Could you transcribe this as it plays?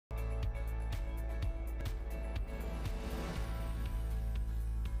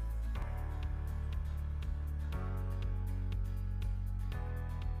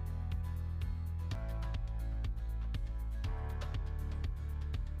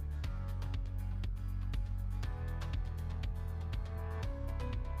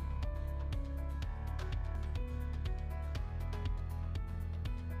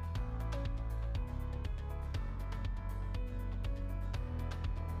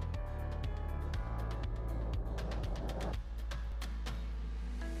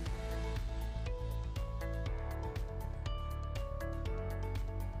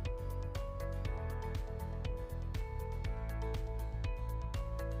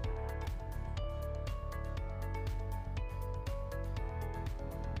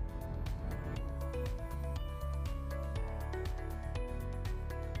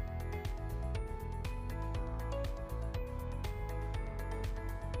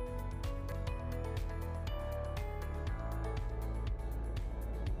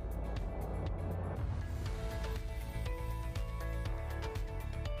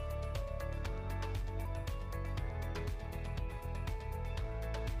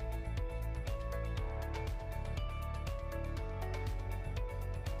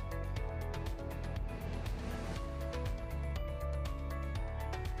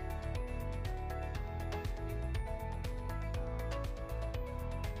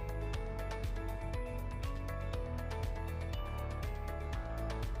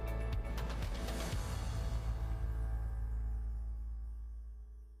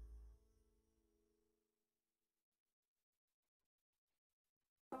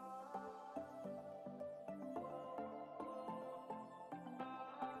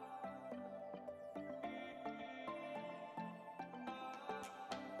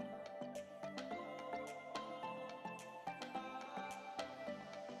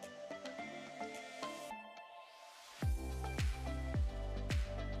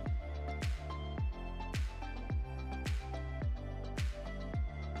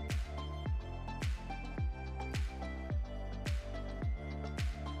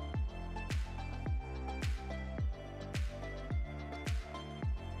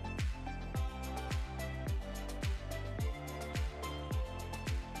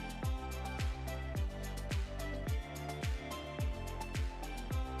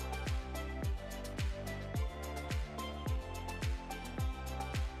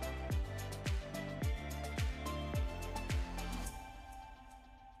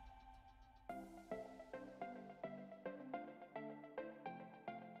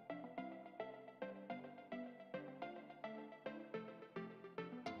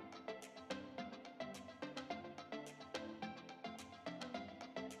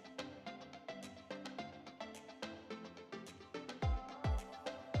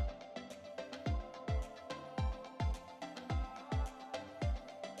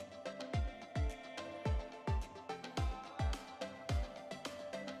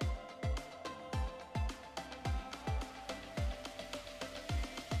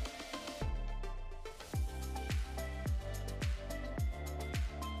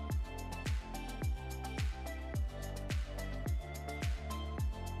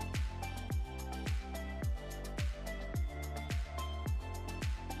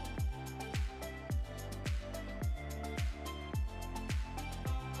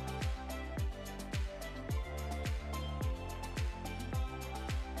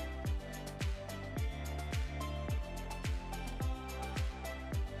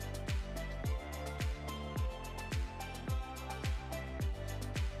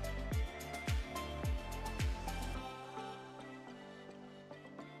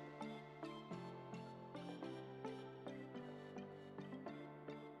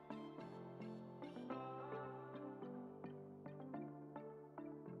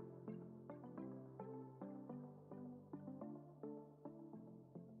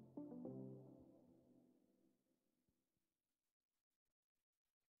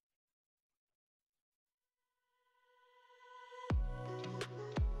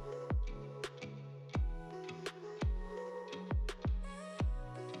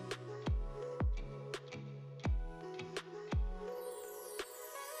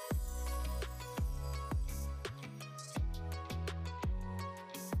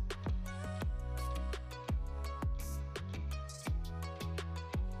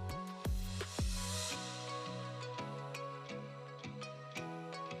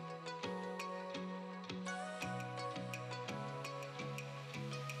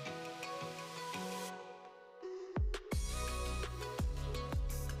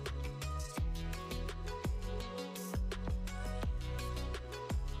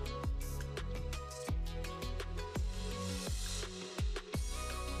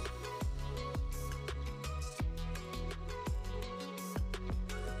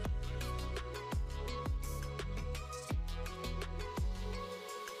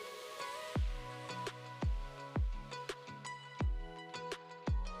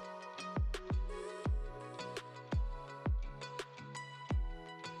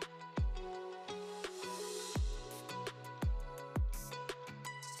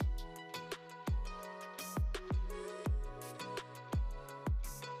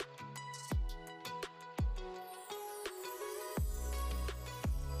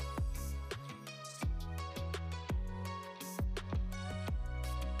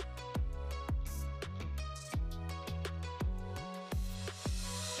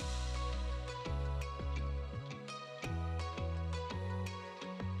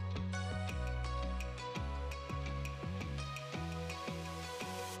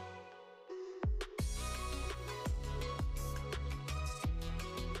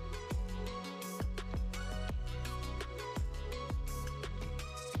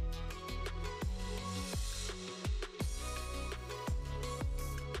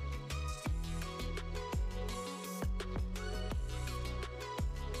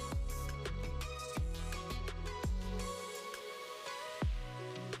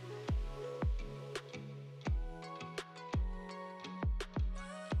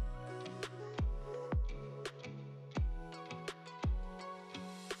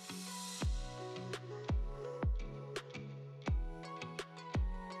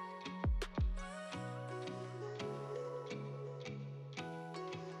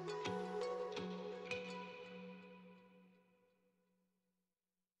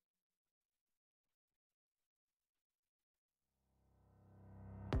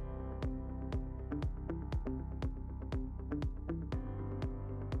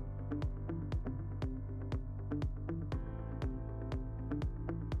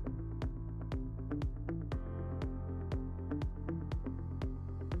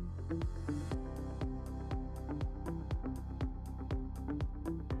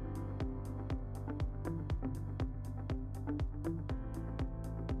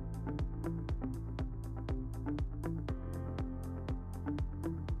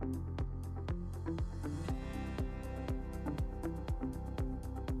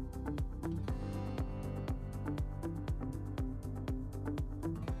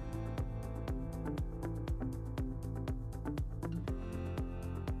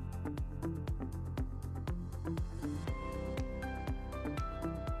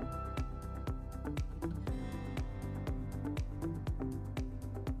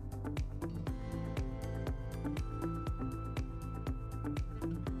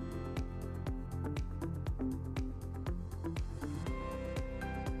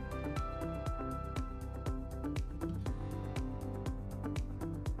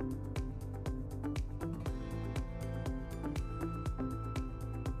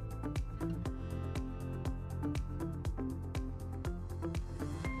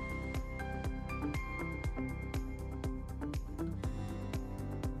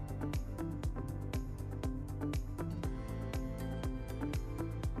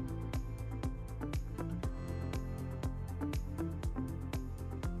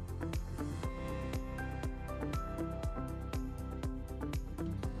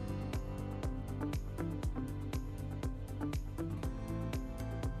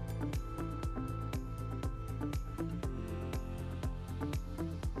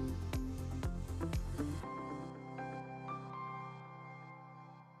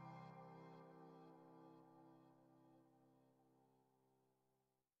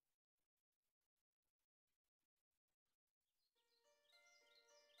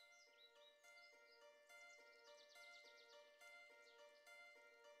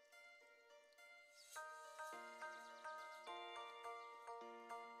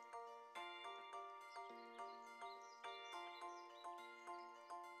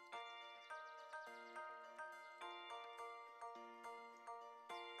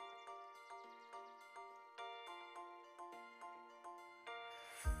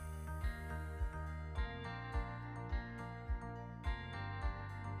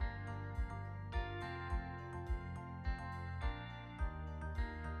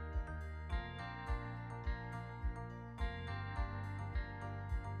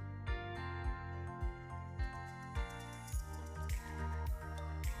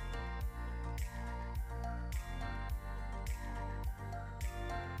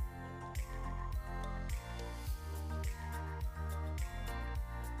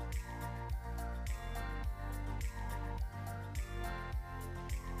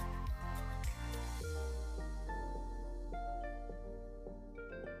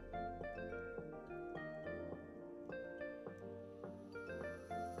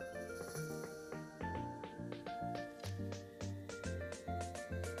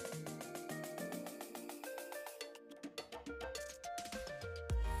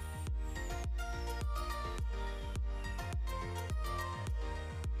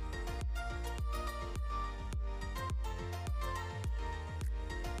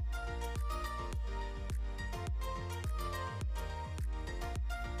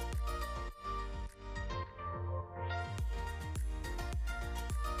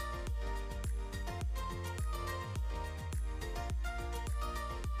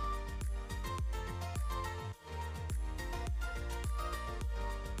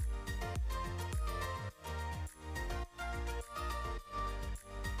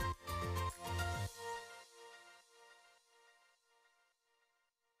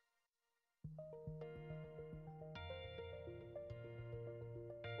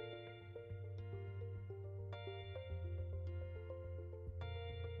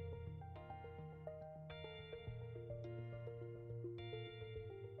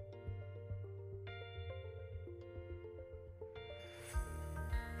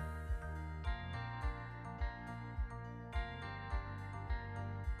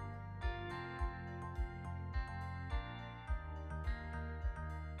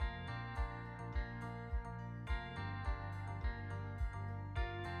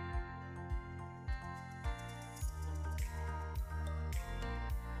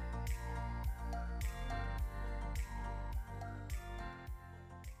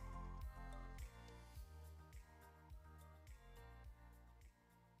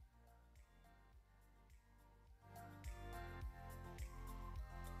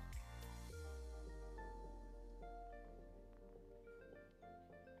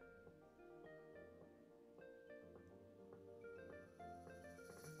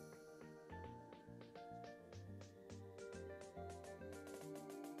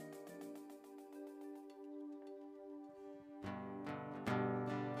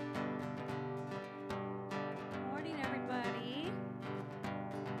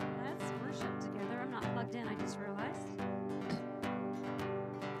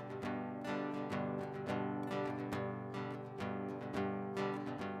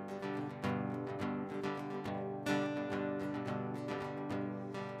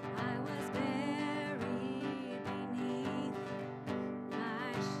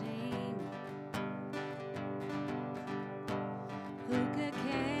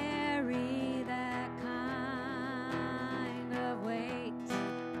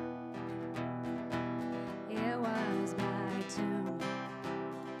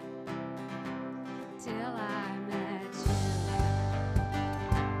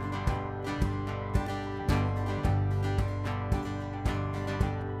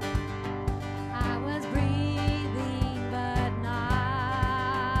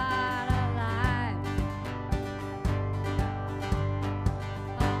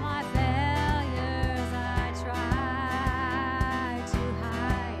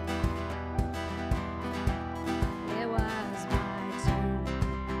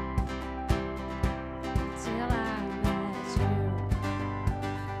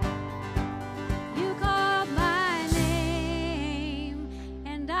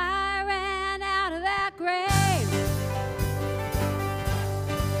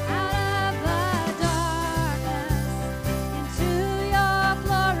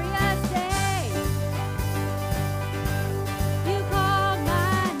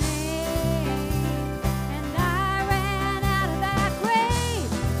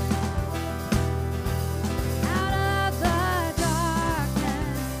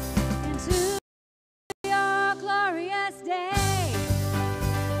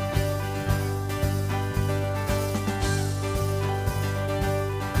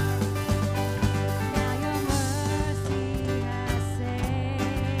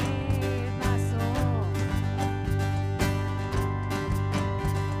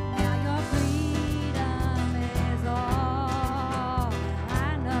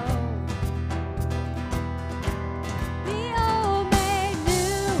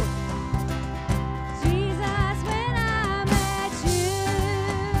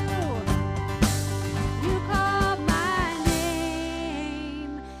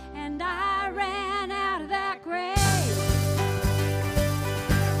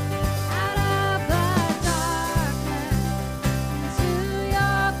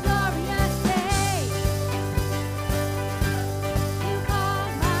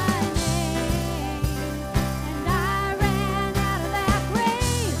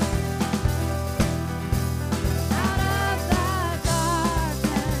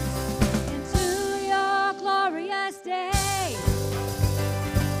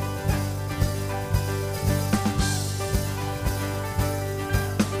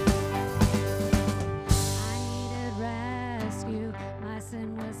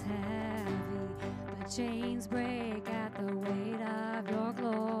chains break at the weight of your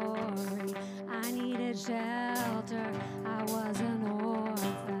glory. I needed shelter, I was an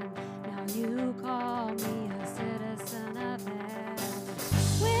orphan. Now you call me a citizen of heaven.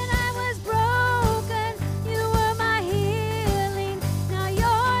 When I was broken, you were my healing. Now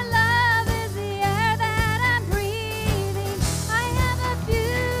your love is the air that I'm breathing. I have a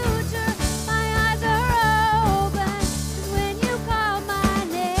future, my eyes are open. 'Cause when you called my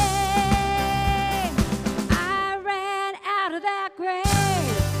name, I ran out of that grave.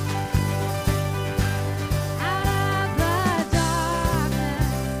 Out of the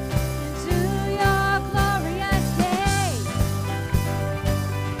darkness into your glorious day.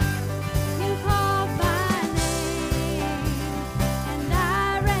 You called my name, and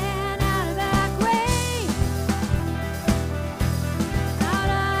I ran out of that grave.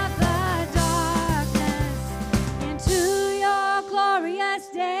 Out of the darkness into your glorious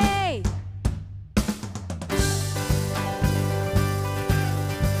day.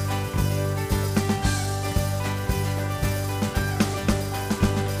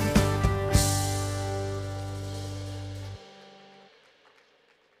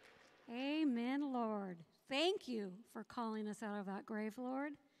 Amen, Lord. Thank you for calling us out of that grave,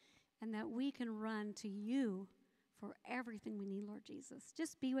 Lord, and that we can run to you for everything we need, Lord Jesus.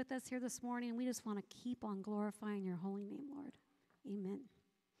 Just be with us here this morning, and we just want to keep on glorifying your holy name, Lord. Amen.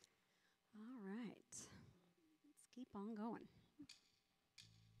 All right. Let's keep on going.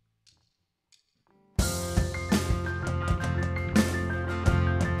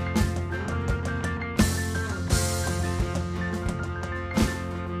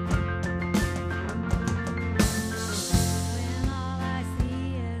 When all I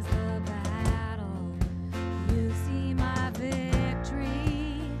see is the battle, you see my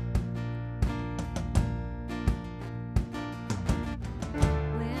victory.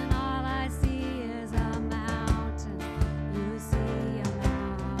 When all I see is a mountain, you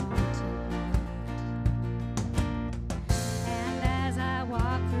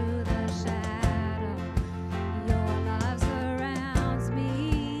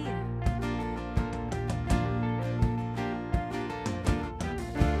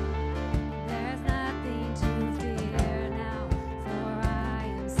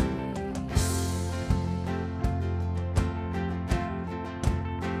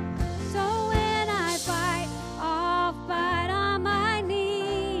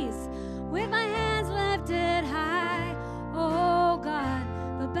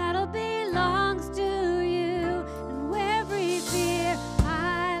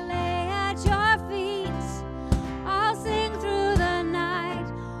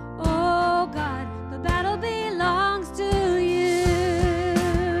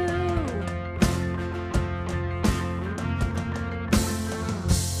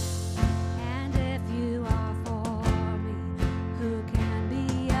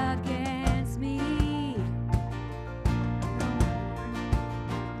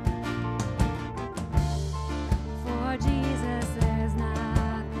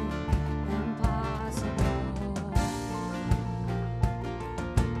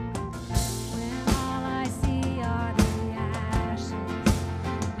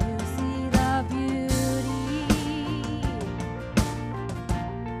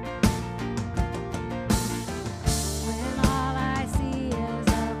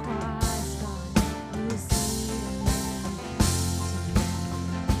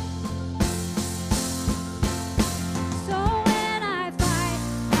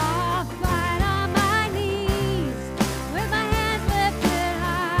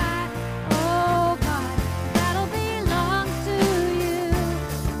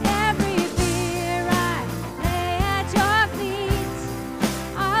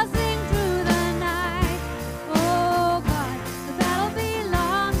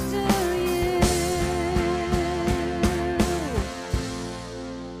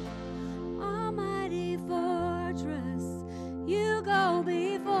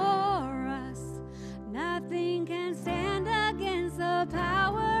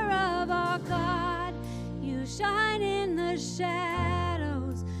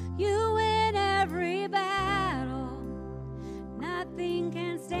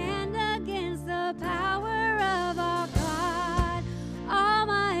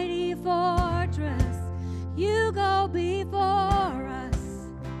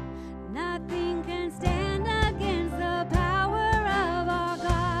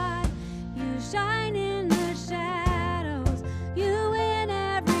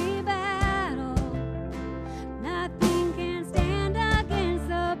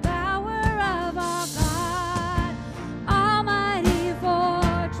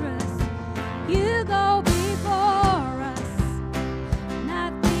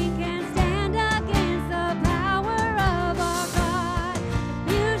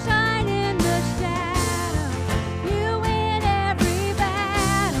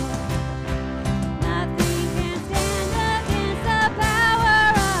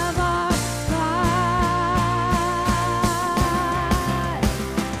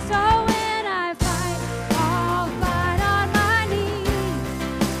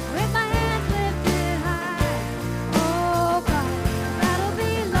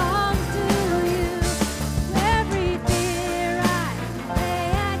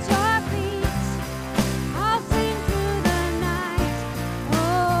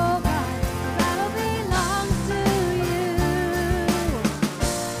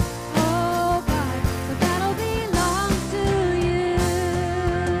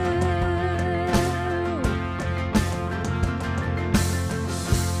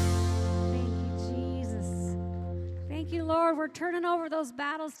we're turning over those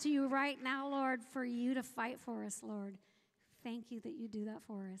battles to you right now, Lord, for you to fight for us, Lord. Thank you that you do that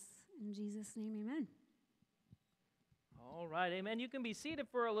for us. In Jesus' name, amen. All right, amen. You can be seated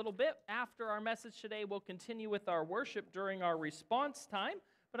for a little bit. After our message today, we'll continue with our worship during our response time.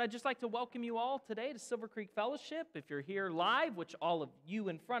 But I'd just like to welcome you all today to Silver Creek Fellowship. If you're here live, which all of you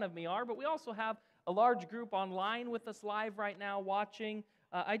in front of me are, but we also have a large group online with us live right now watching.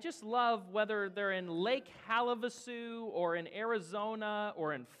 I just love whether they're in Lake Havasu or in Arizona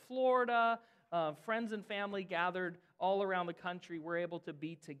or in Florida, friends and family gathered all around the country, we're able to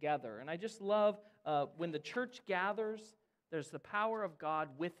be together. And I just love when the church gathers, there's the power of God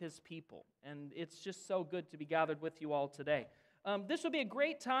with His people. And it's just so good to be gathered with you all today. This will be a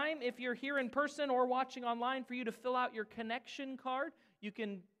great time if you're here in person or watching online for you to fill out your connection card. You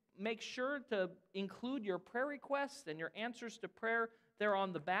can make sure to include your prayer requests and your answers to prayer there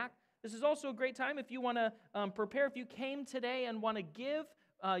on the back. This is also a great time if you want to prepare. If you came today and want to give,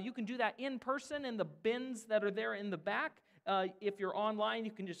 you can do that in person in the bins that are there in the back. If you're online,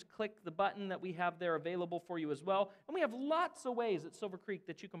 you can just click the button that we have there available for you as well. And we have lots of ways at Silver Creek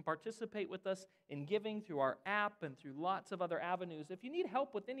that you can participate with us in giving through our app and through lots of other avenues. If you need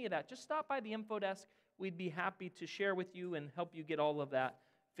help with any of that, just stop by the info desk. We'd be happy to share with you and help you get all of that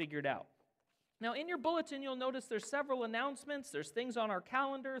figured out. Now, in your bulletin, you'll notice there's several announcements. There's things on our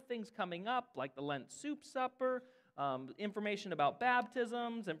calendar, things coming up, like the Lent Soup Supper, information about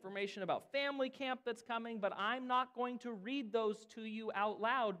baptisms, information about family camp that's coming, but I'm not going to read those to you out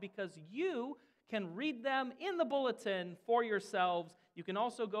loud because you can read them in the bulletin for yourselves. You can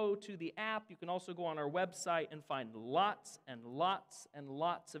also go to the app. You can also go on our website and find lots and lots and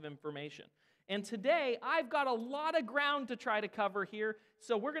lots of information. And today, I've got a lot of ground to try to cover here,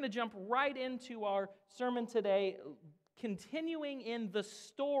 so we're going to jump right into our sermon today, continuing in the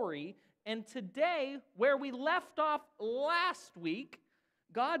story. And today, where we left off last week,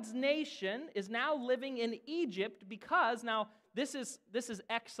 God's nation is now living in Egypt because, now, this is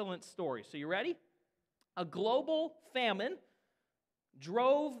excellent story. So you ready? A global famine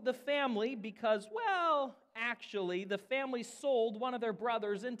drove the family because, well, actually, the family sold one of their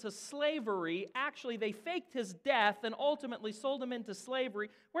brothers into slavery. Actually, they faked his death and ultimately sold him into slavery,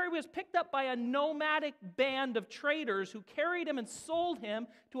 where he was picked up by a nomadic band of traders who carried him and sold him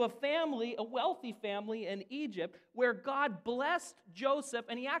to a family, a wealthy family in Egypt, where God blessed Joseph,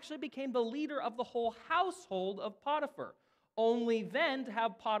 and he actually became the leader of the whole household of Potiphar. Only then to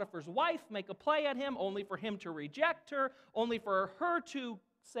have Potiphar's wife make a play at him, only for him to reject her, only for her to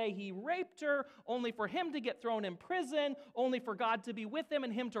say he raped her, only for him to get thrown in prison, only for God to be with him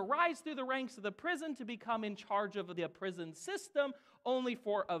and him to rise through the ranks of the prison to become in charge of the prison system, only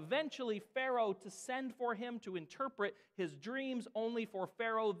for eventually Pharaoh to send for him to interpret his dreams, only for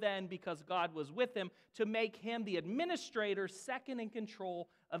Pharaoh then, because God was with him, to make him the administrator, second in control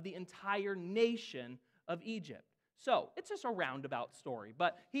of the entire nation of Egypt. So, it's just a roundabout story,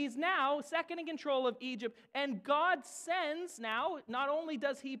 but he's now second in control of Egypt, and God sends now, not only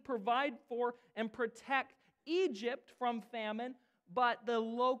does he provide for and protect Egypt from famine, but the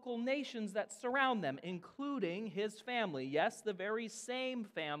local nations that surround them, including his family. Yes, the very same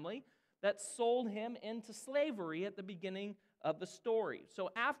family that sold him into slavery at the beginning of the story.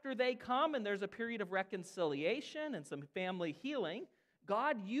 So after they come and there's a period of reconciliation and some family healing,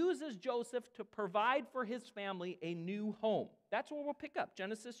 God uses Joseph to provide for his family a new home. That's where we'll pick up.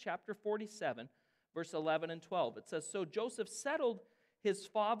 Genesis chapter 47, verse 11 and 12. It says, "So Joseph settled his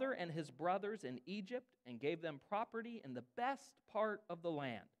father and his brothers in Egypt and gave them property in the best part of the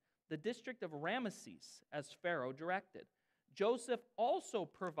land, the district of Ramesses, as Pharaoh directed. Joseph also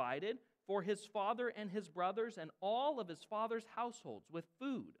provided for his father and his brothers and all of his father's households with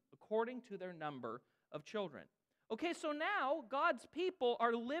food according to their number of children." Okay, so now God's people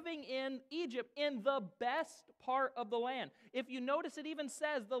are living in Egypt in the best part of the land. If you notice, it even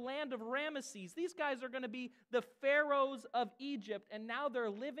says the land of Ramesses. These guys are going to be the pharaohs of Egypt, and now they're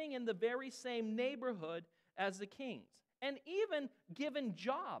living in the very same neighborhood as the kings. And even given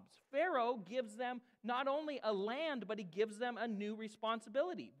jobs, Pharaoh gives them not only a land, but he gives them a new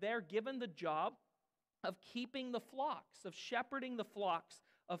responsibility. They're given the job of keeping the flocks, of shepherding the flocks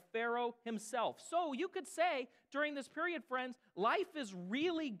of Pharaoh himself. So you could say during this period, friends, life is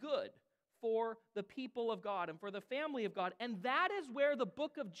really good for the people of God and for the family of God. And that is where the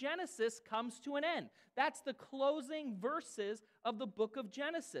book of Genesis comes to an end. That's the closing verses of the book of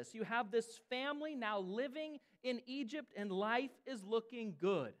Genesis. You have this family now living in Egypt and life is looking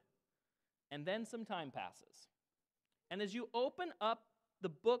good. And then some time passes. And as you open up the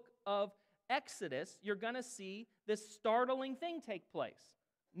book of Exodus, you're going to see this startling thing take place.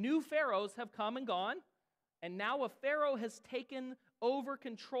 New pharaohs have come and gone, And now a Pharaoh has taken over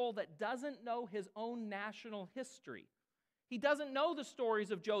control that doesn't know his own national history. He doesn't know the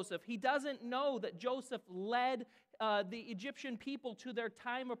stories of Joseph. He doesn't know that Joseph led the Egyptian people to their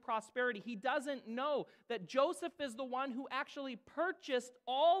time of prosperity. He doesn't know that Joseph is the one who actually purchased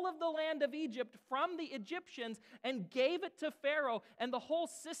all of the land of Egypt from the Egyptians and gave it to Pharaoh and the whole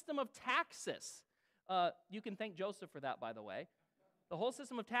system of taxes. You can thank Joseph for that, by the way. The whole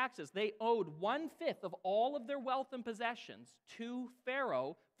system of taxes, they owed 1/5 of all of their wealth and possessions to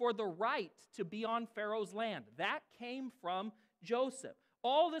Pharaoh for the right to be on Pharaoh's land. That came from Joseph.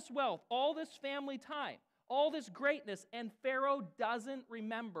 All this wealth, all this family time, all this greatness, and Pharaoh doesn't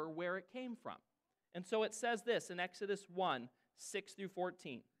remember where it came from. And so it says this in Exodus 1, 6 through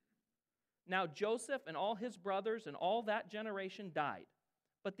 14. Now Joseph and all his brothers and all that generation died,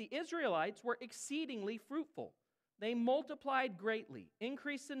 but the Israelites were exceedingly fruitful. They multiplied greatly,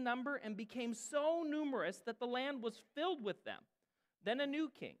 increased in number, and became so numerous that the land was filled with them. Then a new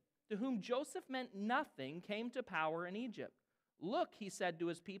king, to whom Joseph meant nothing, came to power in Egypt. Look, he said to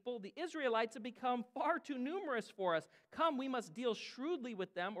his people, the Israelites have become far too numerous for us. Come, we must deal shrewdly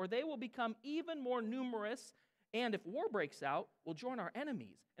with them, or they will become even more numerous, and if war breaks out, we'll join our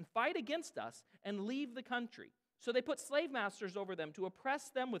enemies and fight against us and leave the country. So they put slave masters over them to oppress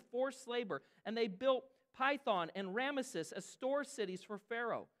them with forced labor, and they built Python and Ramesses as store cities for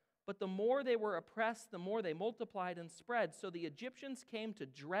Pharaoh. But the more they were oppressed, the more they multiplied and spread. So the Egyptians came to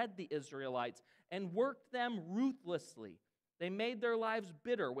dread the Israelites and worked them ruthlessly. They made their lives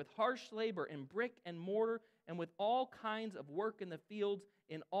bitter with harsh labor in brick and mortar and with all kinds of work in the fields.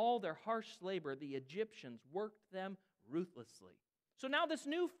 In all their harsh labor, the Egyptians worked them ruthlessly. So now this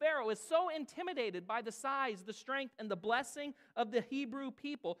new Pharaoh is so intimidated by the size, the strength, and the blessing of the Hebrew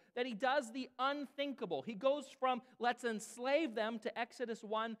people that he does the unthinkable. He goes from let's enslave them to Exodus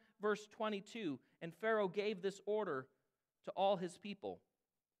 1, verse 22. And Pharaoh gave this order to all his people.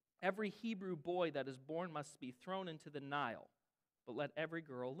 Every Hebrew boy that is born must be thrown into the Nile, but let every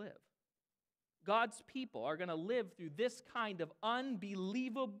girl live. God's people are going to live through this kind of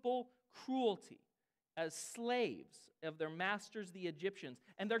unbelievable cruelty as slaves of their masters, the Egyptians.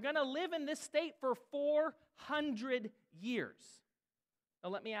 And they're going to live in this state for 400 years. Now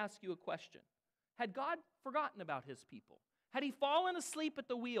let me ask you a question. Had God forgotten about his people? Had he fallen asleep at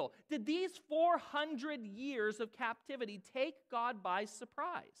the wheel? Did these 400 years of captivity take God by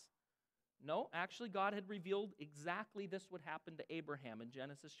surprise? No, actually God had revealed exactly this would happen to Abraham in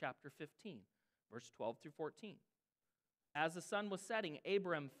Genesis chapter 15, verse 12 through 14. As the sun was setting,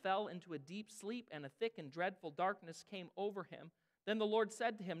 Abram fell into a deep sleep, and a thick and dreadful darkness came over him. Then the Lord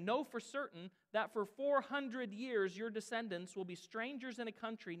said to him, know for certain that for 400 years your descendants will be strangers in a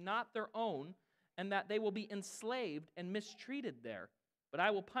country not their own, and that they will be enslaved and mistreated there. But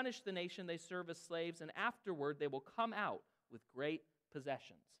I will punish the nation they serve as slaves, and afterward they will come out with great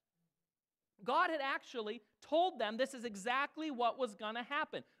possessions. God had actually told them this is exactly what was going to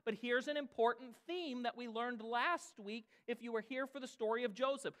happen. But here's an important theme that we learned last week if you were here for the story of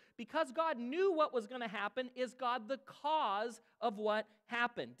Joseph. Because God knew what was going to happen, is God the cause of what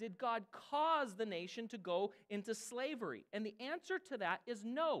happened? Did God cause the nation to go into slavery? And the answer to that is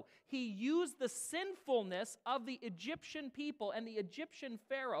no. He used the sinfulness of the Egyptian people and the Egyptian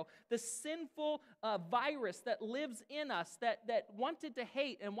Pharaoh, the sinful virus that lives in us that wanted to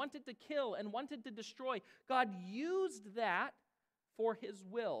hate and wanted to kill and wanted to destroy. God used that for his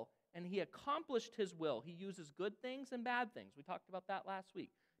will, and he accomplished his will. He uses good things and bad things. We talked about that last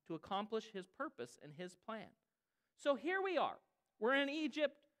week, to accomplish his purpose and his plan. So here we are. We're in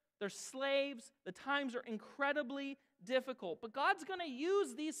Egypt. There's slaves. The times are incredibly difficult. But God's going to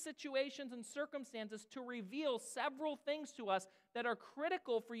use these situations and circumstances to reveal several things to us that are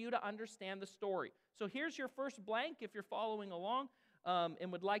critical for you to understand the story. So here's your first blank if you're following along.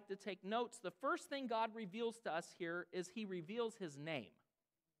 And would like to take notes. The first thing God reveals to us here is he reveals his name.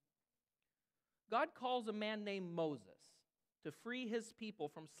 God calls a man named Moses to free his people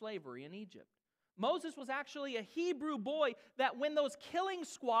from slavery in Egypt. Moses was actually a Hebrew boy that when those killing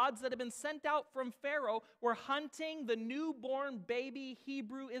squads that had been sent out from Pharaoh were hunting the newborn baby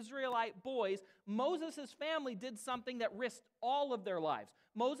Hebrew Israelite boys, Moses' family did something that risked all of their lives.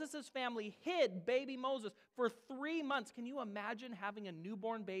 Moses' family hid baby Moses for 3 months. Can you imagine having a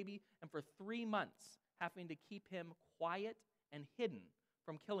newborn baby and for 3 months having to keep him quiet and hidden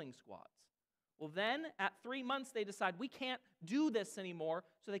from killing squads? Well, then, at 3 months, they decide, we can't do this anymore,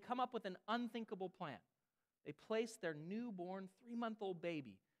 so they come up with an unthinkable plan. They place their newborn 3-month-old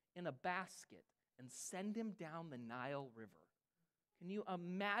baby in a basket and send him down the Nile River. Can you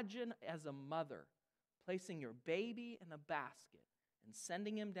imagine as a mother placing your baby in a basket and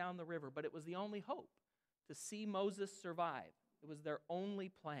sending him down the river? But it was the only hope, to see Moses survive. It was their only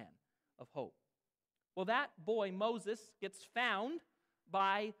plan of hope. Well, that boy, Moses, gets found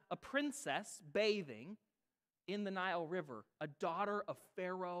by a princess bathing in the Nile River, a daughter of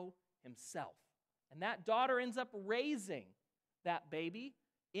Pharaoh himself. And that daughter ends up raising that baby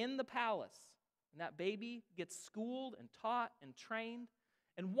in the palace. And that baby gets schooled and taught and trained.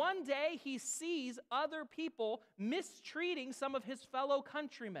 And one day he sees other people mistreating some of his fellow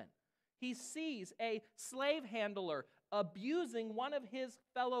countrymen. He sees a slave handler abusing one of his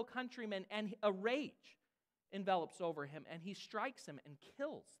fellow countrymen, and a rage envelops over him, and he strikes him and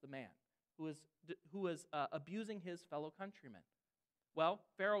kills the man who is abusing his fellow countrymen. Well,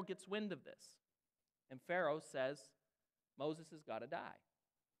 Pharaoh gets wind of this, and Pharaoh says, Moses has got to die.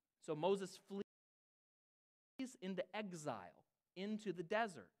 So Moses flees into exile, into the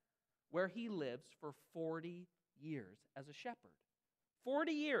desert, where he lives for 40 years as a shepherd.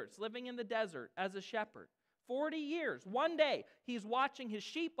 40 years living in the desert as a shepherd. 40 years. One day, he's watching his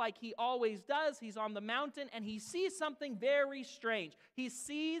sheep like he always does. He's on the mountain, and he sees something very strange. He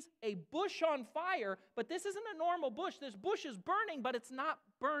sees a bush on fire, but this isn't a normal bush. This bush is burning, but it's not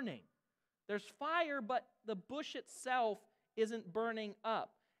burning. There's fire, but the bush itself isn't burning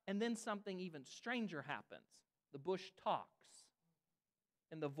up. And then something even stranger happens. The bush talks,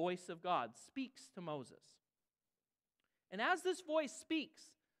 and the voice of God speaks to Moses. And as this voice speaks,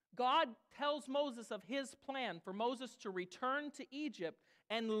 God tells Moses of his plan for Moses to return to Egypt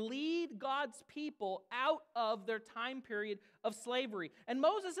and lead God's people out of their time period of slavery. And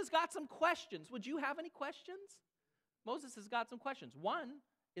Moses has got some questions. Would you have any questions? Moses has got some questions. One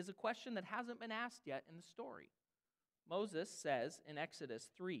is a question that hasn't been asked yet in the story. Moses says in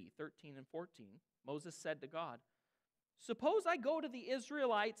Exodus 3:13 and 14, Moses said to God, "Suppose I go to the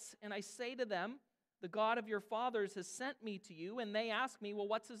Israelites and I say to them, 'The God of your fathers has sent me to you,' and they ask me, 'Well,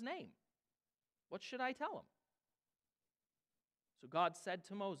 what's his name?' What should I tell them?" So God said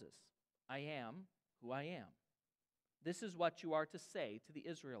to Moses, "I am who I am. This is what you are to say to the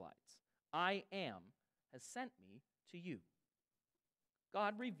Israelites. 'I am has sent me to you.'"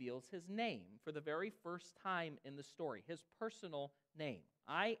 God reveals his name for the very first time in the story, his personal name.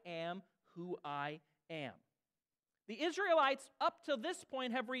 I am who I am. The Israelites, up to this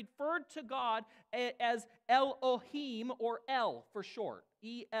point, have referred to God as Elohim, or El for short,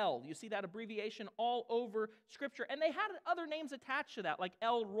 E-L. You see that abbreviation all over Scripture. And they had other names attached to that, like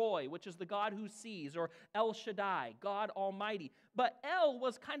El Roi, which is the God who sees, or El Shaddai, God Almighty. But El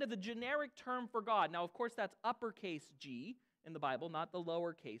was kind of the generic term for God. Now, of course, that's uppercase G in the Bible, not the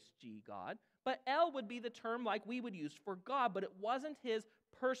lowercase g God. But El would be the term like we would use for God, but it wasn't his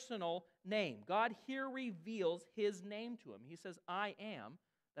personal name. God here reveals his name to him. He says, "I am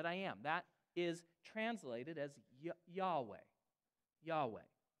that I am." That is translated as Yahweh. Yahweh.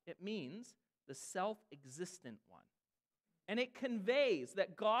 It means the self-existent one. And it conveys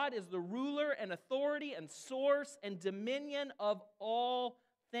that God is the ruler and authority and source and dominion of all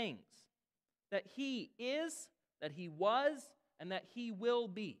things. That he is, that he was, and that he will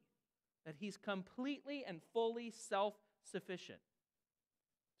be. That he's completely and fully self-sufficient.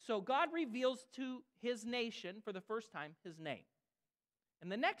 So God reveals to his nation for the first time his name.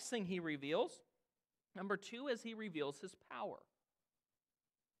 And the next thing he reveals, number 2, is he reveals his power.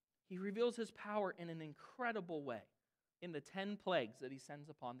 He reveals his power in an incredible way in the 10 plagues that he sends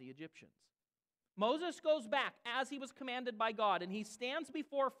upon the Egyptians. Moses goes back as he was commanded by God, and he stands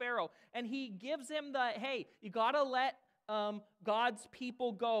before Pharaoh, and he gives him the, hey, you got to let God's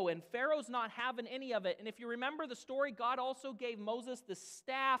people go, and Pharaoh's not having any of it. And if you remember the story, God also gave Moses the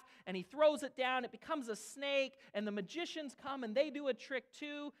staff, and he throws it down, it becomes a snake, and the magicians come and they do a trick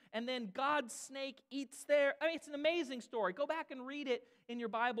too, and then God's snake eats it's an amazing story. Go back and read it in your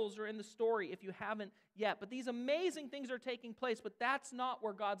Bibles or in the story if you haven't yet. But these amazing things are taking place, but that's not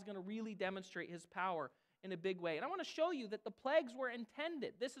where God's going to really demonstrate his power in a big way. And I want to show you that the plagues were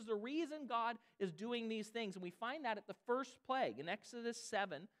intended. This is the reason God is doing these things. And we find that at the first plague in Exodus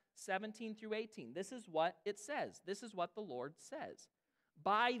 7:17 through 18. This is what it says. This is what the Lord says.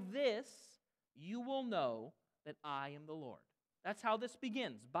 "By this you will know that I am the Lord." That's how this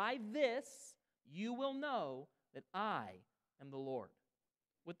begins. "By this you will know that I am the Lord.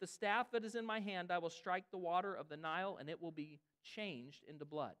 With the staff that is in my hand, I will strike the water of the Nile, and it will be changed into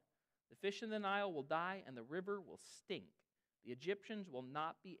blood. The fish in the Nile will die, and the river will stink. The Egyptians will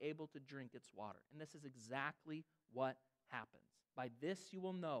not be able to drink its water." And this is exactly what happens. "By this you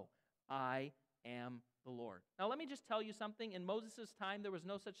will know I am the Lord." Now let me just tell you something. In Moses' time, there was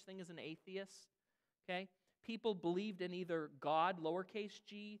no such thing as an atheist. Okay? People believed in either God, lowercase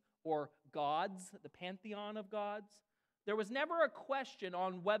g, or gods, the pantheon of gods. There was never a question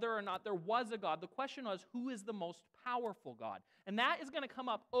on whether or not there was a God. The question was, who is the most powerful God? And that is going to come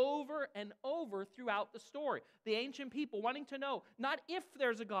up over and over throughout the story. The ancient people wanting to know, not if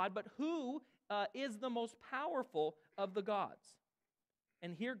there's a God, but who is the most powerful of the gods.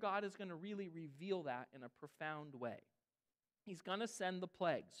 And here God is going to really reveal that in a profound way. He's going to send the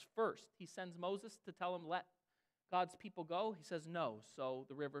plagues. First, he sends Moses to tell him, let God's people go. He says no, so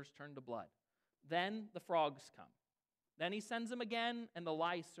the rivers turn to blood. Then the frogs come. Then he sends them again, and the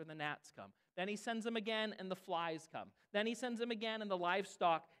lice or the gnats come. Then he sends them again, and the flies come. Then he sends them again, and the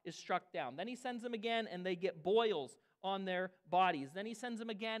livestock is struck down. Then he sends them again, and they get boils on their bodies. Then he sends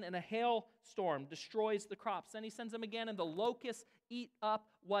them again, and a hailstorm destroys the crops. Then he sends them again, and the locusts eat up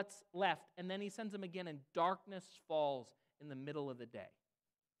what's left. And then he sends them again, and darkness falls in the middle of the day.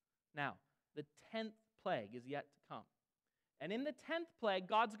 Now, the 10th plague is yet to come. And in the 10th plague,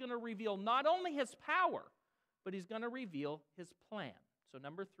 God's going to reveal not only his power, but he's going to reveal his plan. So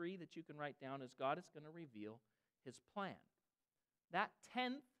number 3 that you can write down is God is going to reveal his plan. That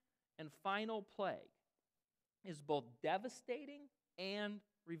 10th and final plague is both devastating and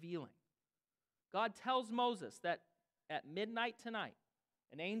revealing. God tells Moses that at midnight tonight,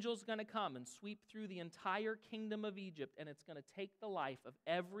 an angel is going to come and sweep through the entire kingdom of Egypt, and it's going to take the life of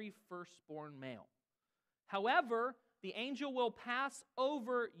every firstborn male. However, the angel will pass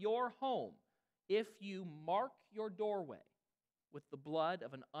over your home if you mark your doorway with the blood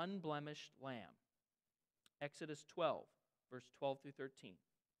of an unblemished lamb. Exodus 12, verse 12 through 13.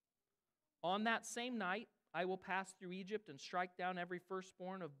 On that same night, I will pass through Egypt and strike down every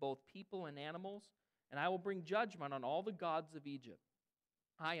firstborn of both people and animals, and I will bring judgment on all the gods of Egypt.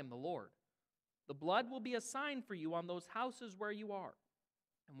 I am the Lord. The blood will be a sign for you on those houses where you are.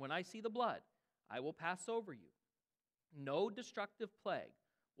 And when I see the blood, I will pass over you. No destructive plague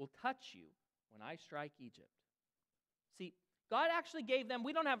will touch you when I strike Egypt. See, God actually gave them,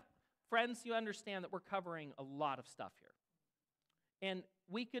 we don't have, friends, you understand that we're covering a lot of stuff here. And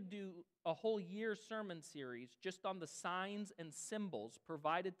we could do a whole year sermon series just on the signs and symbols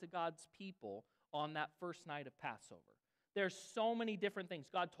provided to God's people on that first night of Passover. There's so many different things.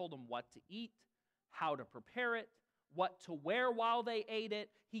 God told them what to eat, how to prepare it, what to wear while they ate it.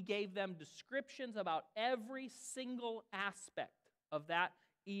 He gave them descriptions about every single aspect of that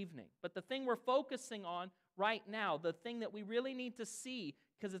evening. But the thing we're focusing on right now, the thing that we really need to see,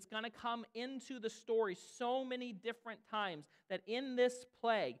 because it's going to come into the story so many different times, that in this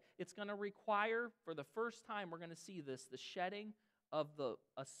plague, it's going to require, for the first time we're going to see this, the shedding of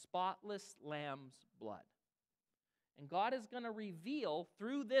a spotless lamb's blood. And God is going to reveal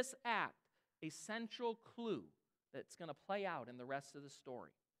through this act a central clue that's going to play out in the rest of the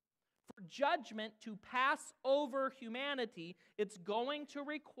story. For judgment to pass over humanity, it's going to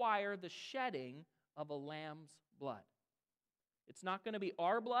require the shedding of a lamb's blood. It's not going to be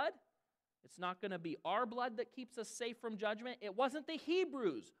our blood. It's not going to be our blood that keeps us safe from judgment. It wasn't the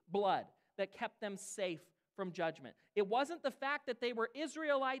Hebrews' blood that kept them safe from judgment. It wasn't the fact that they were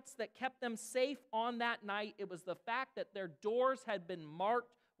Israelites that kept them safe on that night. It was the fact that their doors had been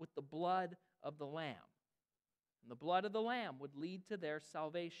marked with the blood of the Lamb. And the blood of the Lamb would lead to their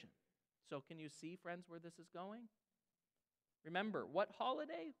salvation. So can you see, friends, where this is going? Remember, what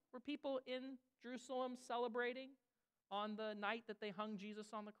holiday were people in Jerusalem celebrating on the night that they hung Jesus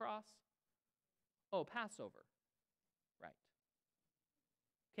on the cross? Oh, Passover. Right.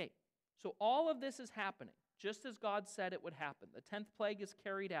 Okay, so all of this is happening, just as God said it would happen. The 10th plague is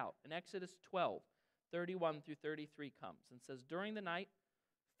carried out. In Exodus 12, 31 through 33 comes and says, during the night,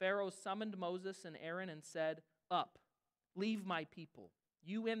 Pharaoh summoned Moses and Aaron and said, up, leave my people,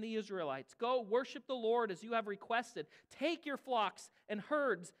 you and the Israelites. Go worship the Lord as you have requested. Take your flocks and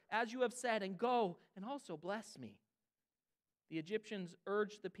herds as you have said, and go and also bless me. The Egyptians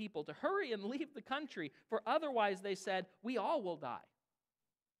urged the people to hurry and leave the country, for otherwise, they said, we all will die.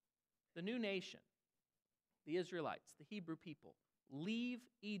 The new nation, the Israelites, the Hebrew people, leave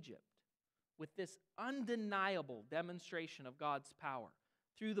Egypt with this undeniable demonstration of God's power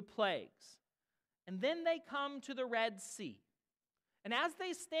through the plagues. And then they come to the Red Sea. And as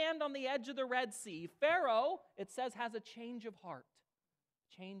they stand on the edge of the Red Sea, Pharaoh, it says, has a change of heart,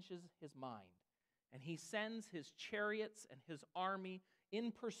 changes his mind. And he sends his chariots and his army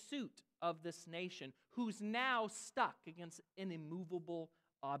in pursuit of this nation, who's now stuck against an immovable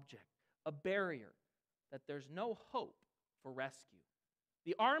object, a barrier that there's no hope for rescue.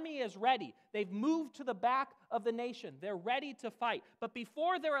 The army is ready. They've moved to the back of the nation. They're ready to fight. But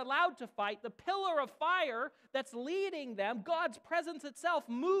before they're allowed to fight, the pillar of fire that's leading them, God's presence itself,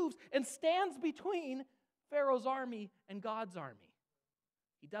 moves and stands between Pharaoh's army and God's army.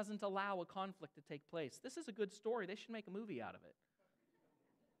 He doesn't allow a conflict to take place. This is a good story. They should make a movie out of it.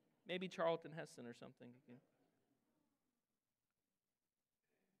 Maybe Charlton Heston or something.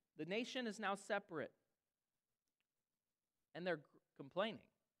 The nation is now separate, and they're complaining.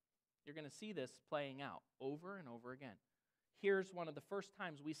 You're going to see this playing out over and over again. Here's one of the first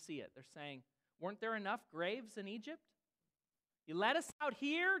times we see it. They're saying, weren't there enough graves in Egypt? You let us out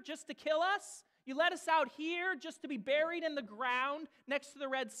here just to kill us? You let us out here just to be buried in the ground next to the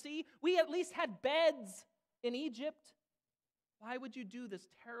Red Sea? We at least had beds in Egypt. Why would you do this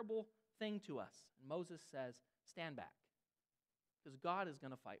terrible thing to us? And Moses says, stand back, because God is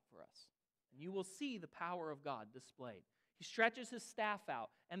going to fight for us. And you will see the power of God displayed. He stretches his staff out,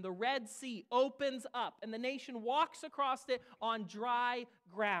 and the Red Sea opens up, and the nation walks across it on dry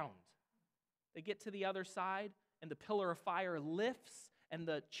ground. They get to the other side, and the pillar of fire lifts, and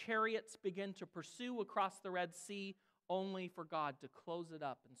the chariots begin to pursue across the Red Sea, only for God to close it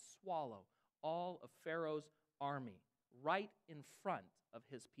up and swallow all of Pharaoh's army right in front of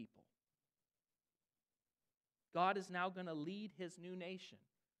his people. God is now going to lead his new nation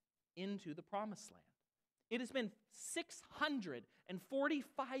into the promised land. It has been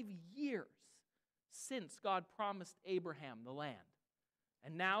 645 years since God promised Abraham the land.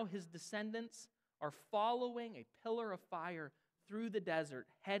 And now his descendants are following a pillar of fire through the desert,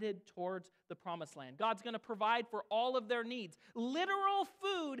 headed towards the promised land. God's going to provide for all of their needs. Literal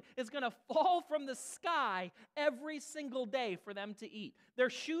food is going to fall from the sky every single day for them to eat. Their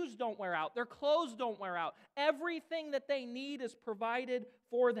shoes don't wear out. Their clothes don't wear out. Everything that they need is provided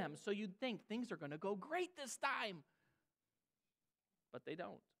for them. So you'd think things are going to go great this time. But they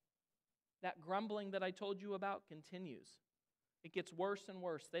don't. That grumbling that I told you about continues. It gets worse and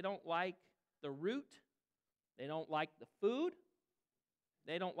worse. They don't like the root. They don't like the food.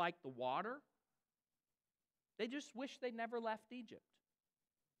 They don't like the water. They just wish they'd never left Egypt.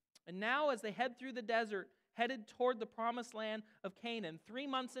 And now as they head through the desert, headed toward the promised land of Canaan, 3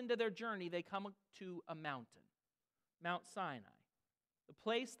 months into their journey, they come to a mountain, Mount Sinai, the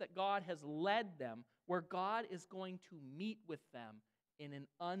place that God has led them, where God is going to meet with them in an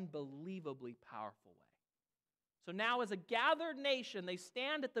unbelievably powerful way. So now as a gathered nation, they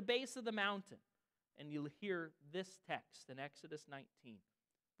stand at the base of the mountain. And you'll hear this text in Exodus 19,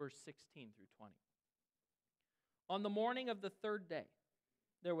 verse 16 through 20. On the morning of the third day,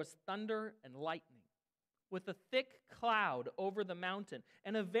 there was thunder and lightning, with a thick cloud over the mountain,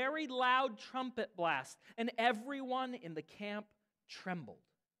 and a very loud trumpet blast, and everyone in the camp trembled.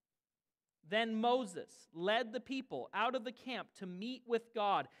 Then Moses led the people out of the camp to meet with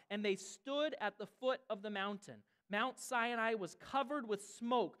God, and they stood at the foot of the mountain. Mount Sinai was covered with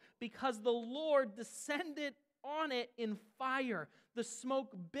smoke because the Lord descended on it in fire. The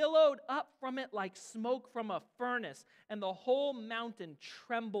smoke billowed up from it like smoke from a furnace, and the whole mountain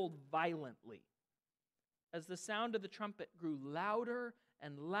trembled violently. As the sound of the trumpet grew louder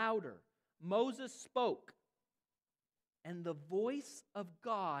and louder, Moses spoke, and the voice of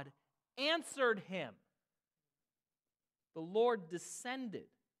God answered him. The Lord descended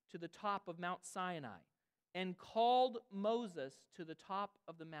to the top of Mount Sinai and called Moses to the top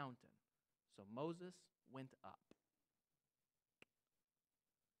of the mountain. So Moses went up.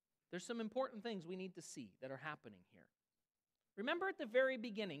 There's some important things we need to see that are happening here. Remember at the very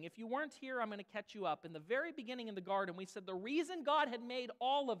beginning, if you weren't here, I'm going to catch you up. In the very beginning in the garden, we said the reason God had made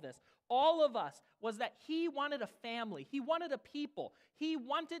all of this, all of us, was that he wanted a family. He wanted a people. He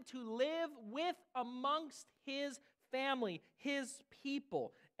wanted to live with amongst his family, his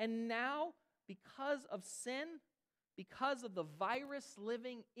people. And now, because of sin, because of the virus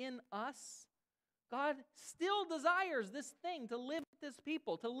living in us, God still desires this thing, to live with this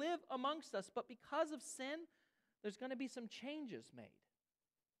people, to live amongst us. But because of sin, there's going to be some changes made.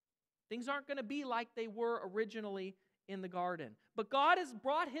 Things aren't going to be like they were originally in the garden. But God has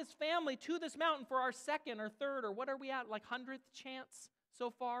brought his family to this mountain for our second or third, or what are we at, like 100th chance so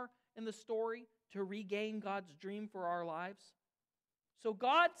far in the story to regain God's dream for our lives. So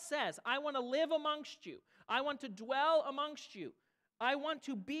God says, I want to live amongst you. I want to dwell amongst you. I want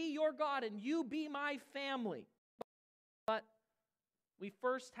to be your God and you be my family. But we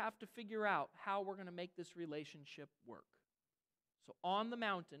first have to figure out how we're going to make this relationship work. So on the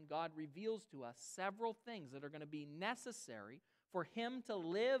mountain, God reveals to us several things that are going to be necessary for him to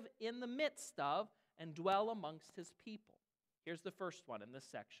live in the midst of and dwell amongst his people. Here's the first one in this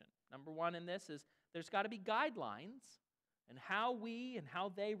section. Number one in this is there's got to be guidelines and how we and how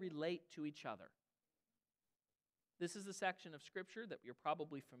they relate to each other. This is a section of Scripture that you're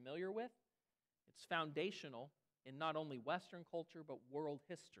probably familiar with. It's foundational in not only Western culture, but world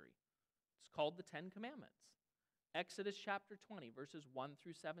history. It's called the Ten Commandments. Exodus chapter 20, verses 1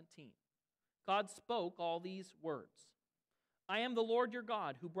 through 17. God spoke all these words. I am the Lord your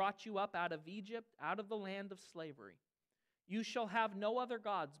God, who brought you up out of Egypt, out of the land of slavery. You shall have no other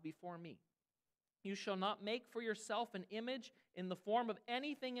gods before me. You shall not make for yourself an image in the form of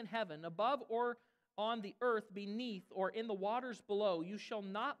anything in heaven, above or on the earth beneath, or in the waters below. You shall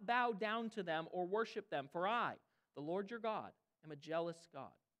not bow down to them or worship them, for I, the Lord your God, am a jealous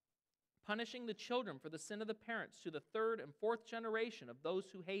God, punishing the children for the sin of the parents to the third and fourth generation of those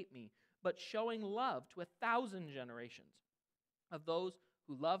who hate me, but showing love to 1,000 generations of those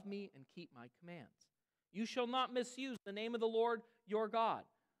who love me and keep my commands. You shall not misuse the name of the Lord your God,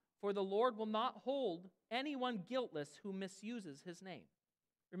 for the Lord will not hold anyone guiltless who misuses his name.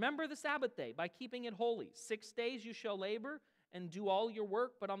 Remember the Sabbath day by keeping it holy. 6 days you shall labor and do all your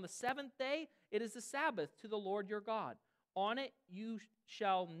work, but on the seventh day it is the Sabbath to the Lord your God. On it you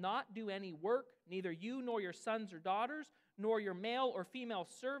shall not do any work, neither you nor your sons or daughters, nor your male or female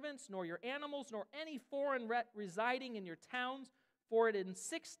servants, nor your animals, nor any foreign residing in your towns. For it in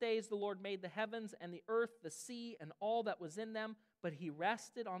 6 days the Lord made the heavens and the earth, the sea, and all that was in them, but he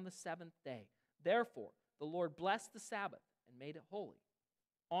rested on the seventh day. Therefore the Lord blessed the Sabbath and made it holy.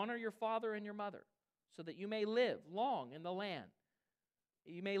 Honor your father and your mother, so that you may live long in the land.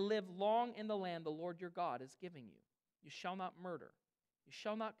 You may live long in the land the Lord your God is giving you. You shall not murder. You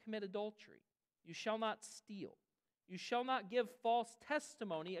shall not commit adultery. You shall not steal. You shall not give false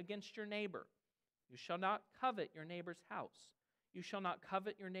testimony against your neighbor. You shall not covet your neighbor's house. You shall not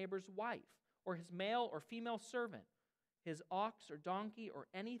covet your neighbor's wife, or his male or female servant, his ox or donkey, or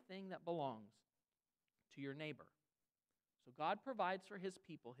anything that belongs to your neighbor. So God provides for his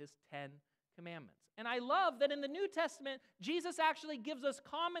people his 10 commandments. And I love that in the New Testament, Jesus actually gives us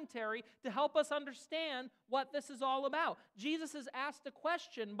commentary to help us understand what this is all about. Jesus is asked a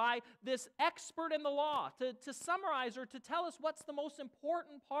question by this expert in the law to summarize or to tell us what's the most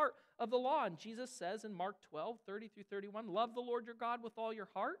important part of the law. And Jesus says in Mark 12, 30 through 31, love the Lord your God with all your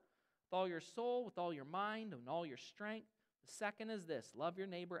heart, with all your soul, with all your mind, and all your strength. The second is this, love your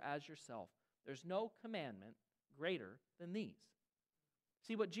neighbor as yourself. There's no commandment greater than these.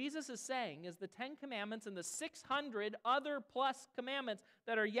 See, what Jesus is saying is the 10 commandments and the 600 other plus commandments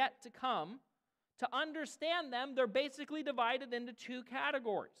that are yet to come, to understand them, they're basically divided into two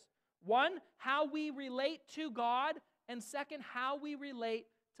categories. One, how we relate to God, and second, how we relate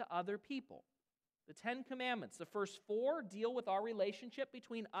to other people. The 10 commandments, the first 4 deal with our relationship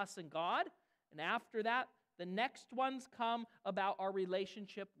between us and God, and after that, the next ones come about our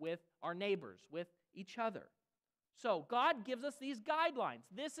relationship with our neighbors, with each other. So God gives us these guidelines.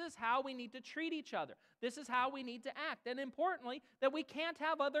 This is how we need to treat each other. This is how we need to act. And importantly, that we can't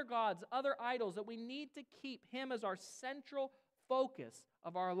have other gods, other idols, that we need to keep him as our central focus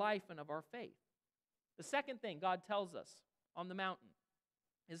of our life and of our faith. The second thing God tells us on the mountain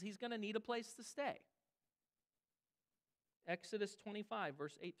is he's going to need a place to stay. Exodus 25,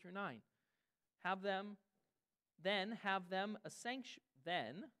 verse 8 through 9. Have them a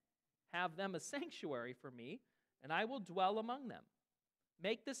sanctuary for me, and I will dwell among them.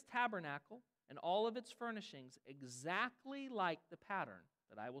 Make this tabernacle and all of its furnishings exactly like the pattern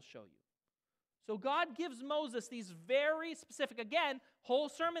that I will show you. So God gives Moses these very specific, again, whole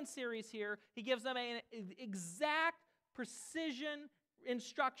sermon series here. He gives them an exact precision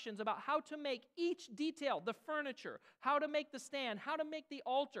instructions about how to make each detail, the furniture, how to make the stand, how to make the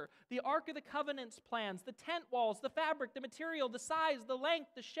altar, the Ark of the Covenant's plans, the tent walls, the fabric, the material, the size, the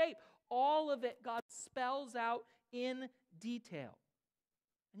length, the shape. All of it God spells out in detail.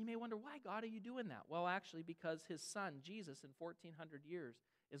 And you may wonder, why, God, are you doing that? Well, actually, because his son, Jesus, in 1,400 years,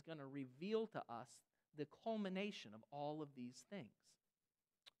 is going to reveal to us the culmination of all of these things.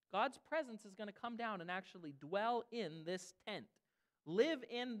 God's presence is going to come down and actually dwell in this tent, live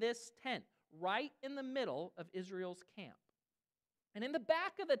in this tent, right in the middle of Israel's camp. And in the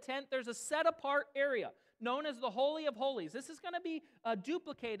back of the tent, there's a set-apart area known as the Holy of Holies. This is going to be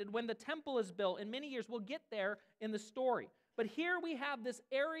duplicated when the temple is built in many years. We'll get there in the story. But here we have this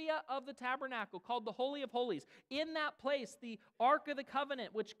area of the tabernacle called the Holy of Holies. In that place, the Ark of the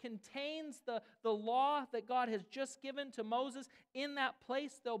Covenant, which contains the law that God has just given to Moses, in that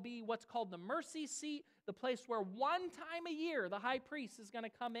place there'll be what's called the mercy seat, the place where one time a year the high priest is going to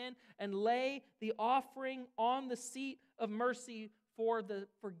come in and lay the offering on the seat of mercy for the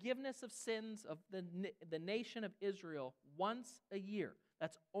forgiveness of sins of the nation of Israel once a year.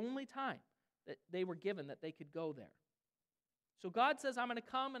 That's only time that they were given that they could go there. So God says, I'm going to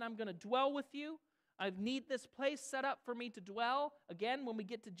come and I'm going to dwell with you. I need this place set up for me to dwell. Again, when we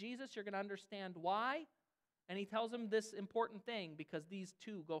get to Jesus, you're going to understand why. And he tells him this important thing because these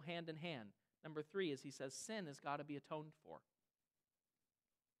two go hand in hand. Number 3 is he says sin has got to be atoned for.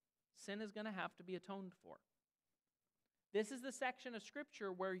 Sin is going to have to be atoned for. This is the section of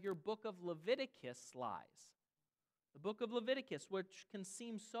Scripture where your book of Leviticus lies. The book of Leviticus, which can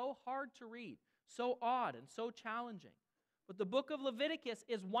seem so hard to read, so odd and so challenging. But the book of Leviticus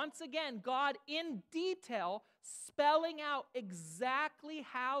is once again God in detail spelling out exactly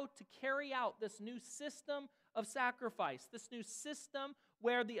how to carry out this new system of sacrifice, this new system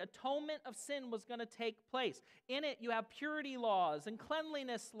where the atonement of sin was going to take place. In it, you have purity laws and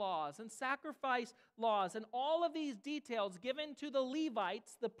cleanliness laws and sacrifice laws and all of these details given to the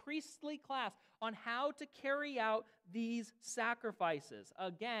Levites, the priestly class, on how to carry out these sacrifices.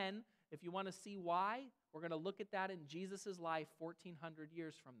 Again, if you want to see why, we're going to look at that in Jesus' life 1,400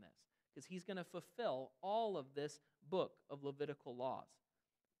 years from this, because he's going to fulfill all of this book of Levitical laws.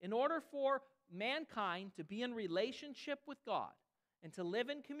 In order for mankind to be in relationship with God and to live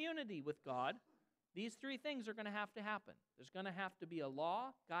in community with God, these 3 things are going to happen. There's going to have to be a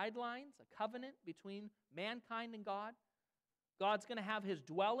law, guidelines, a covenant between mankind and God. God's going to have his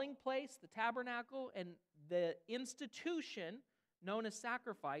dwelling place, the tabernacle, and the institution known as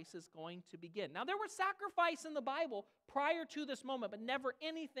sacrifice is going to begin. Now, there were sacrifices in the Bible prior to this moment, but never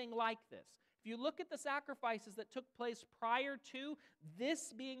anything like this. If you look at the sacrifices that took place prior to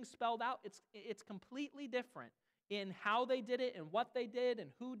this being spelled out, it's completely different in how they did it and what they did and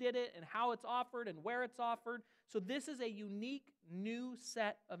who did it and how it's offered and where it's offered. So this is a unique new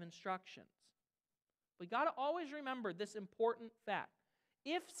set of instructions. We got to always remember this important fact.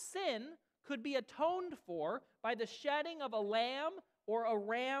 If sin could be atoned for by the shedding of a lamb or a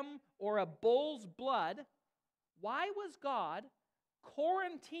ram or a bull's blood, why was God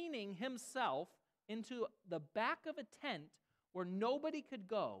quarantining himself into the back of a tent where nobody could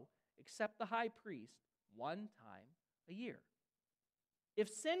go except the high priest one time a year? If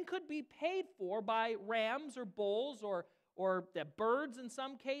sin could be paid for by rams or bulls or the birds in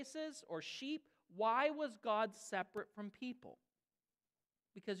some cases or sheep, why was God separate from people?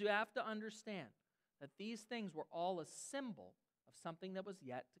 Because you have to understand that these things were all a symbol of something that was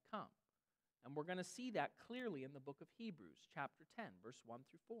yet to come. And we're going to see that clearly in the book of Hebrews, chapter 10, verse 1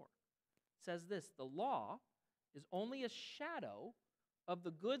 through 4. It says this: the law is only a shadow of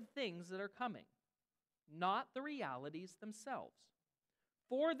the good things that are coming, not the realities themselves.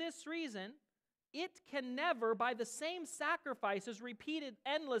 For this reason, it can never, by the same sacrifices repeated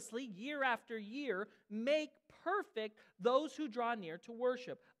endlessly year after year, make perfect those who draw near to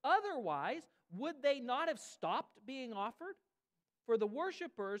worship. Otherwise, would they not have stopped being offered? For the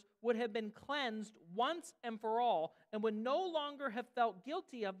worshipers would have been cleansed once and for all and would no longer have felt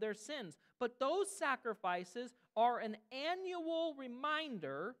guilty of their sins. But those sacrifices are an annual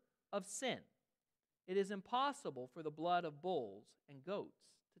reminder of sin. It is impossible for the blood of bulls and goats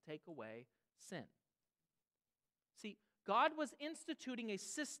to take away sin. See, God was instituting a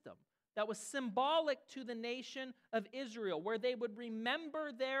system that was symbolic to the nation of Israel, where they would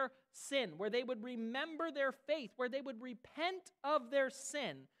remember their sin, where they would remember their faith, where they would repent of their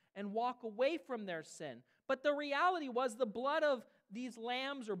sin and walk away from their sin. But the reality was the blood of these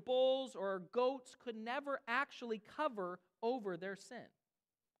lambs or bulls or goats could never actually cover over their sin.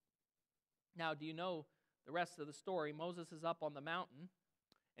 Now, do you know the rest of the story? Moses is up on the mountain,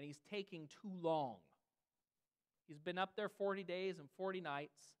 and he's taking too long. He's been up there 40 days and 40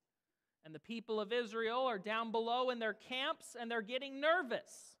 nights, and the people of Israel are down below in their camps, and they're getting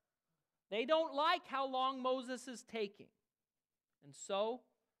nervous. They don't like how long Moses is taking. And so,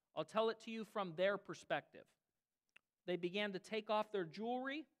 I'll tell it to you from their perspective. They began to take off their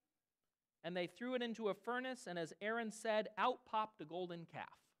jewelry, and they threw it into a furnace, and as Aaron said, out popped a golden calf.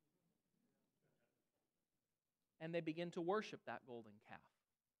 And they begin to worship that golden calf.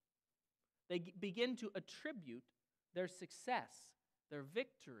 They begin to attribute their success, their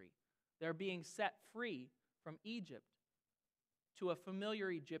victory, their being set free from Egypt to a familiar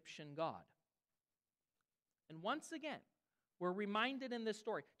Egyptian god. And once again, we're reminded in this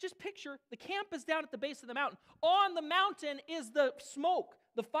story. Just picture, the camp is down at the base of the mountain. On the mountain is the smoke,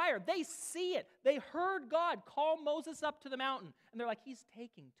 the fire. They see it. They heard God call Moses up to the mountain. And they're like, he's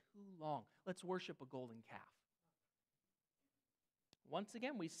taking too long. Let's worship a golden calf. Once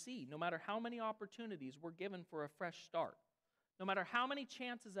again, we see no matter how many opportunities we're given for a fresh start, no matter how many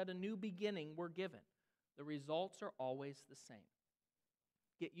chances at a new beginning we're given, the results are always the same.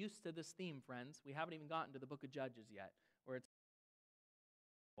 Get used to this theme, friends. We haven't even gotten to the book of Judges yet, where it's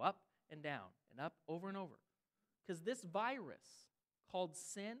up and down and up over and over. Because this virus called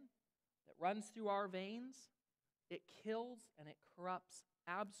sin that runs through our veins, it kills and it corrupts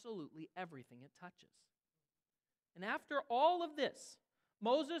absolutely everything it touches. And after all of this,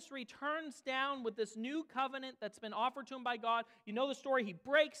 Moses returns down with this new covenant that's been offered to him by God. You know the story. He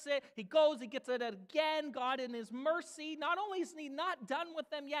breaks it. He goes. He gets it again. God in his mercy, not only is he not done with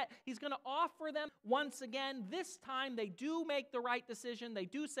them yet, he's going to offer them once again. This time they do make the right decision. They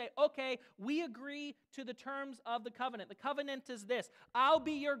do say, okay, we agree to the terms of the covenant. The covenant is this: I'll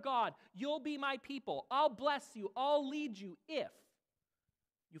be your God. You'll be my people. I'll bless you. I'll lead you if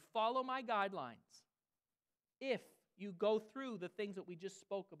you follow my guidelines. If you go through the things that we just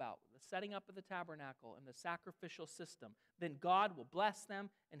spoke about, the setting up of the tabernacle and the sacrificial system, then God will bless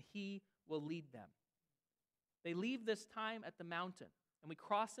them and he will lead them. They leave this time at the mountain, and we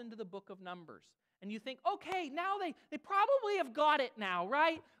cross into the book of Numbers. And you think, okay, now they probably have got it now,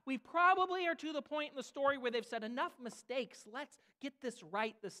 right? We probably are to the point in the story where they've said, enough mistakes, let's get this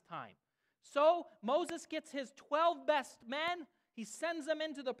right this time. So Moses gets his 12 best men. He sends them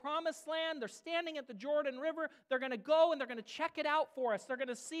into the promised land. They're standing at the Jordan River. They're going to go and they're going to check it out for us. They're going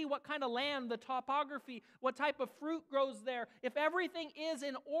to see what kind of land, the topography, what type of fruit grows there, if everything is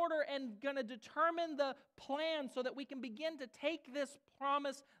in order, and going to determine the plan so that we can begin to take this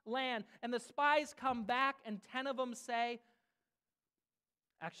promised land. And the spies come back, and 10 of them say,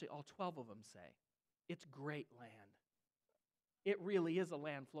 actually all 12 of them say, it's great land. It really is a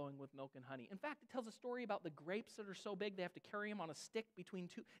land flowing with milk and honey. In fact, it tells a story about the grapes that are so big they have to carry them on a stick between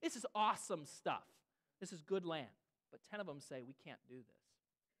two. This is awesome stuff. This is good land. But 10 of them say, we can't do this.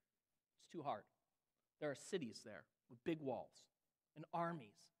 It's too hard. There are cities there with big walls and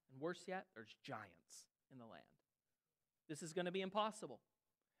armies. And worse yet, there's giants in the land. This is going to be impossible.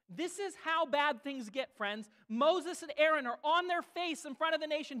 This is how bad things get, friends. Moses and Aaron are on their face in front of the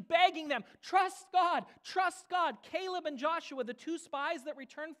nation, begging them, trust God, trust God. Caleb and Joshua, the 2 spies that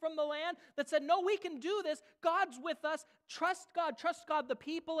returned from the land, that said, no, we can do this. God's with us. Trust God, trust God. The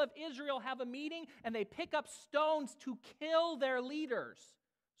people of Israel have a meeting, and they pick up stones to kill their leaders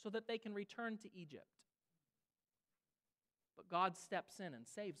so that they can return to Egypt. But God steps in and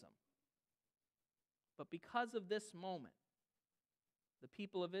saves them. But because of this moment, the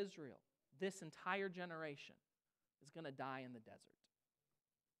people of Israel, this entire generation, is going to die in the desert.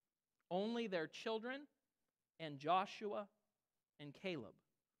 Only their children and Joshua and Caleb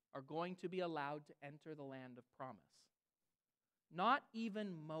are going to be allowed to enter the land of promise. Not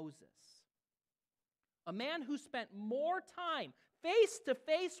even Moses, a man who spent more time face to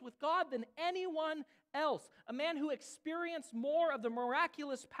face with God than anyone else, a man who experienced more of the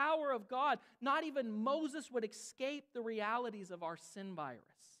miraculous power of God. Not even Moses would escape the realities of our sin virus.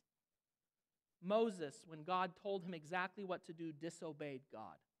 Moses, when God told him exactly what to do, disobeyed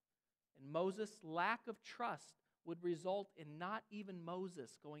God. And Moses' lack of trust would result in not even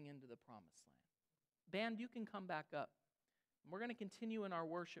Moses going into the promised land. Band, you can come back up. And we're going to continue in our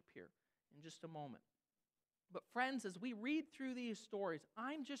worship here in just a moment. But friends, as we read through these stories,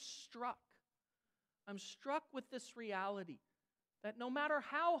 I'm just struck. I'm struck with this reality that no matter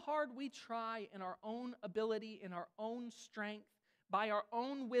how hard we try in our own ability, in our own strength, by our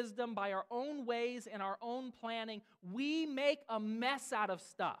own wisdom, by our own ways, and our own planning, we make a mess out of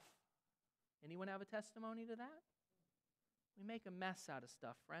stuff. Anyone have a testimony to that? We make a mess out of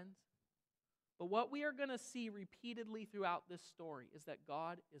stuff, friends. But what we are going to see repeatedly throughout this story is that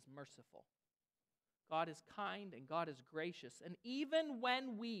God is merciful. God is kind and God is gracious. And even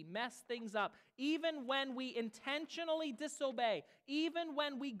when we mess things up, even when we intentionally disobey, even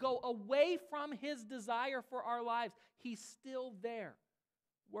when we go away from His desire for our lives, He's still there,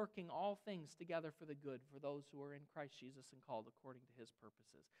 working all things together for the good for those who are in Christ Jesus and called according to His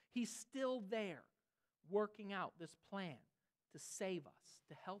purposes. He's still there, working out this plan to save us,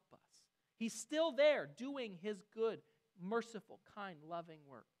 to help us. He's still there, doing His good, merciful, kind, loving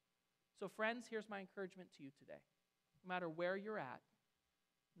work. So friends, here's my encouragement to you today. No matter where you're at,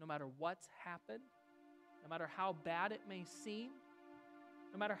 no matter what's happened, no matter how bad it may seem,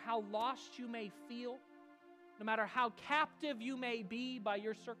 no matter how lost you may feel, no matter how captive you may be by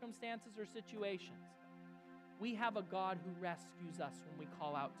your circumstances or situations, we have a God who rescues us when we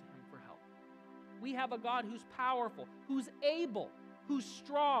call out to Him for help. We have a God who's powerful, who's able, who's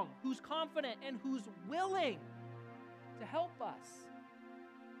strong, who's confident, and who's willing to help us,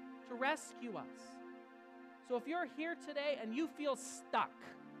 to rescue us. So if you're here today and you feel stuck,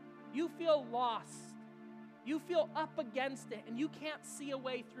 you feel lost, you feel up against it, and you can't see a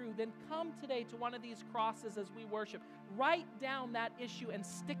way through, then come today to one of these crosses as we worship. Write down that issue and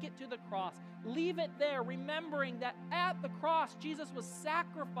stick it to the cross. Leave it there, remembering that at the cross, Jesus was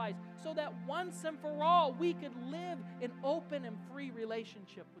sacrificed so that once and for all, we could live in open and free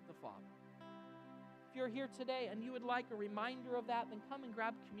relationship with the Father. If you're here today and you would like a reminder of that, then come and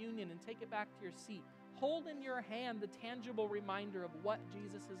grab communion and take it back to your seat. hold in your hand the tangible reminder of what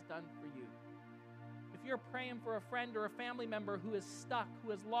Jesus has done for you. If you're praying for a friend or a family member who is stuck,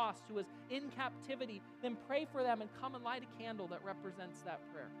 who is lost, who is in captivity, then pray for them and come and light a candle that represents that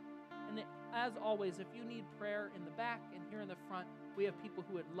prayer. And as always, if you need prayer in the back and here in the front, we have people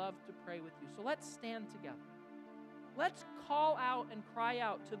who would love to pray with you. So let's stand together. Let's call out and cry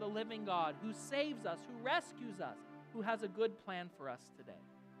out to the living God who saves us, who rescues us, who has a good plan for us today.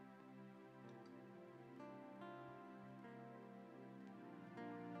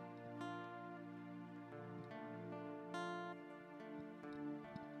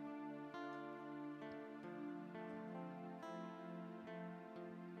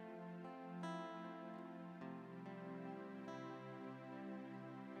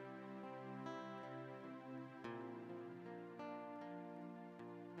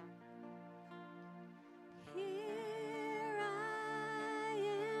 Here I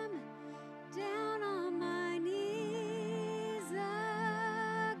am, down on my knees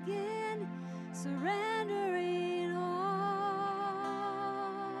again, surrendering all,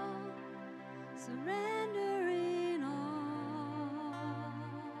 surrendering all.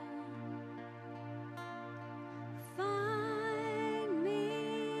 Find me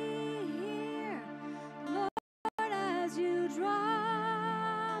here, Lord, as you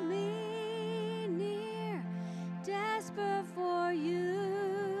draw me near, desperate for you,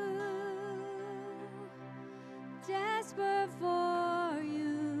 desperate for you.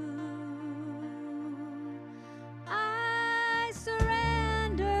 I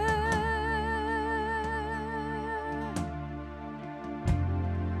surrender.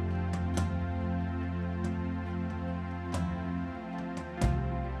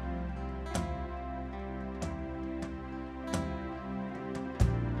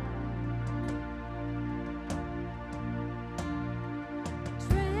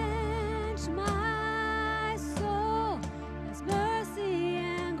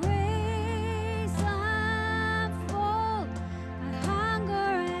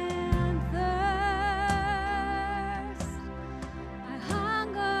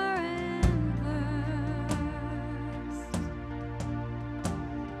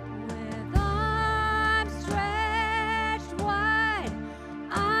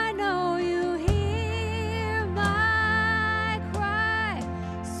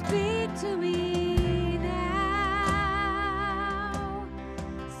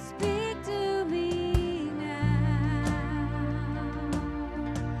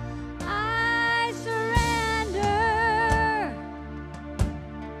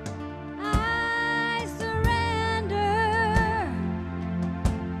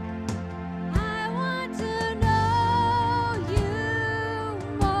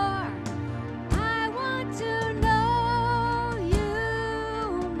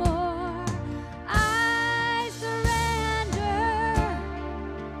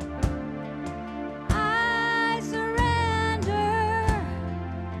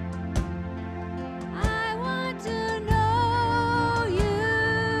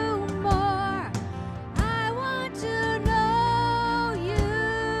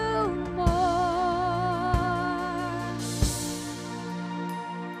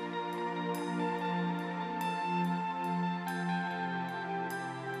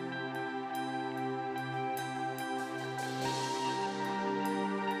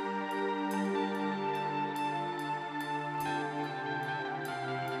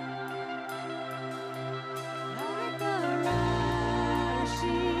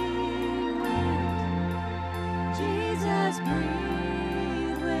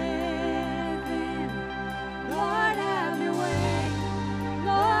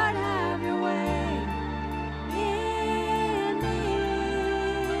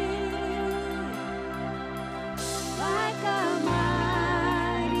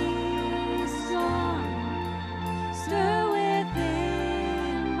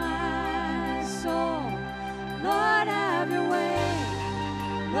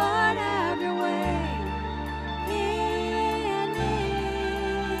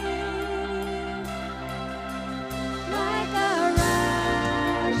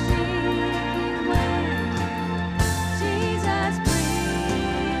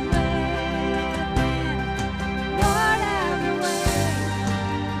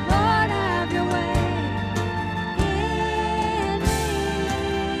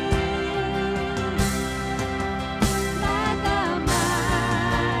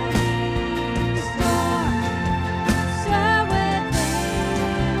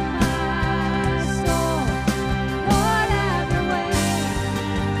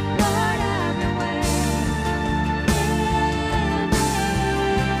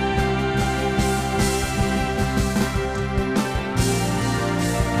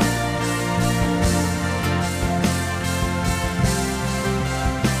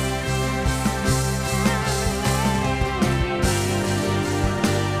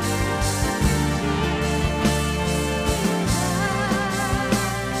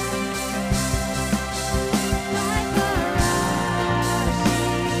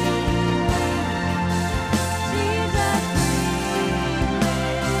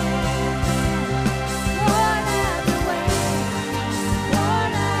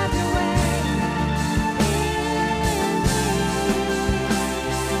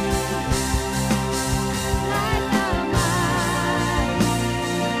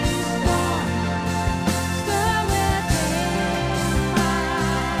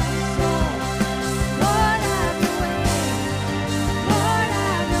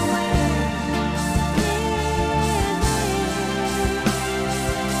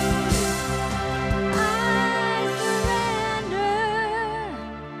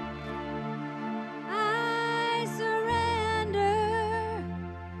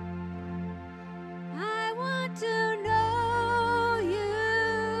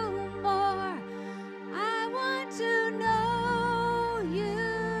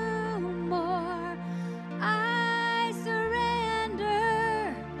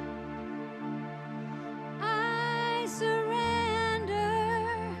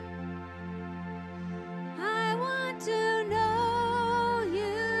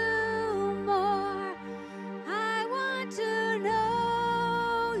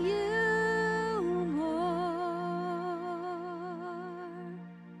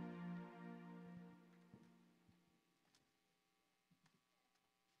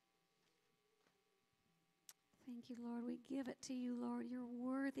 Thank you, Lord. We give it to you, Lord. You're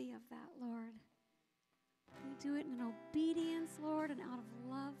worthy of that, Lord. We do it in obedience, Lord, and out of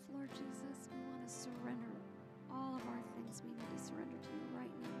love, Lord Jesus. We want to surrender all of our things we need to surrender to you right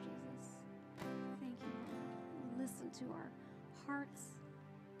now, Jesus. Thank you, Lord. Listen to our hearts.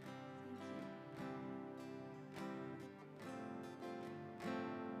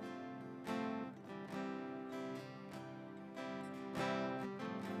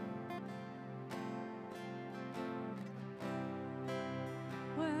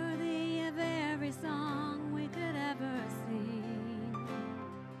 Worthy of every song we could ever sing,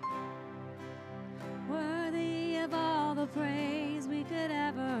 worthy of all the praise we could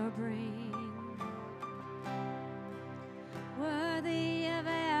ever bring, worthy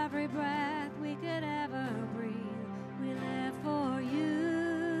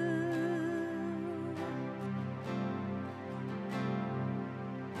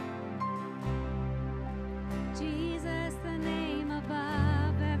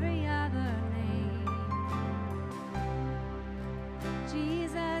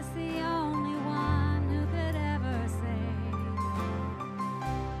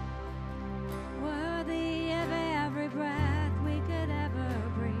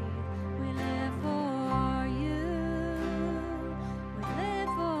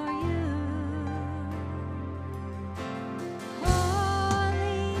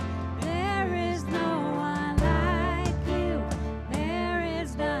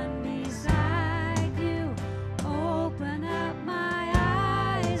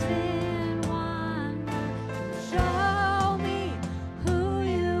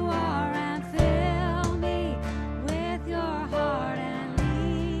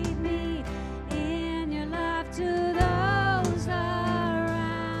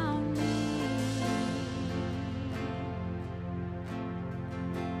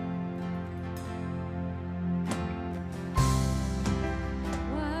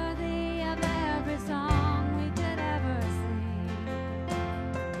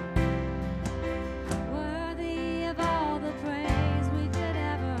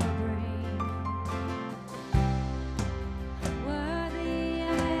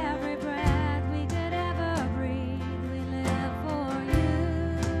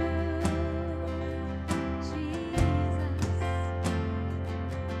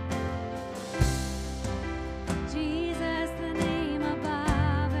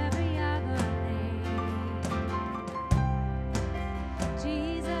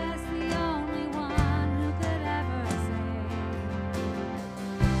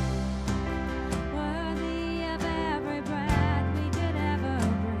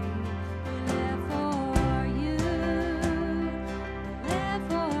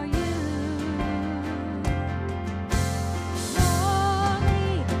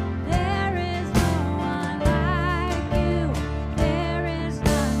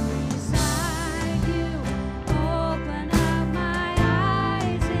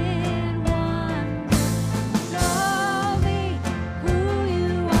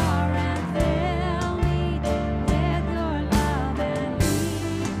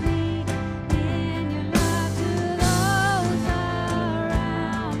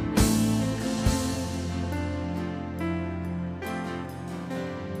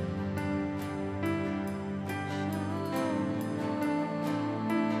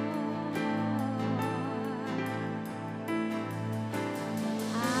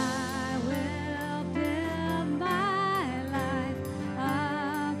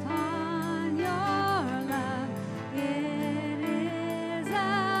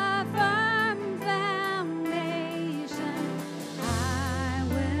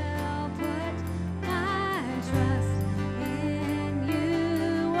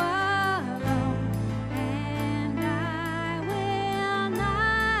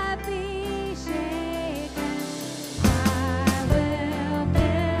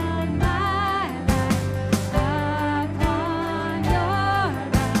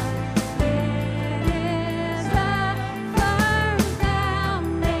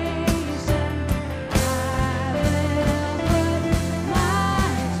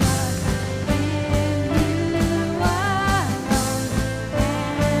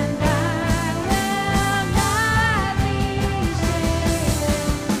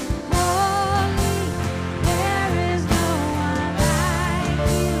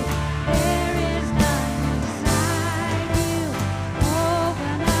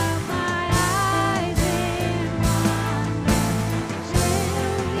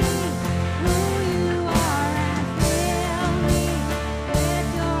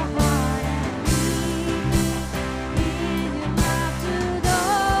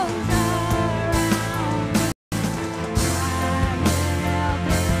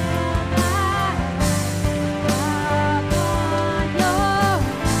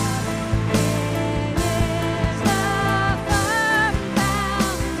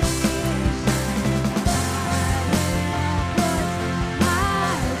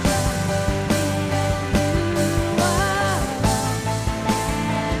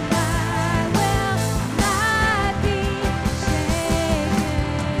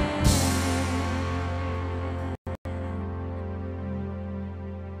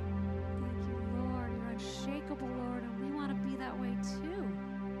that way too.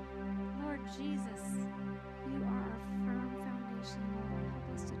 Lord Jesus, you are our firm foundation, Lord. Help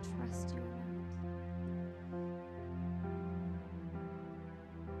us to trust you in that.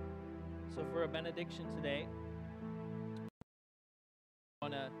 So for a benediction today, I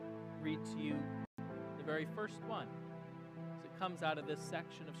want to read to you the very first one, as it comes out of this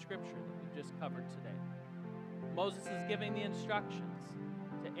section of Scripture that we've just covered today. Moses is giving the instructions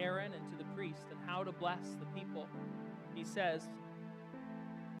to Aaron and to the priest on how to bless the people. He says,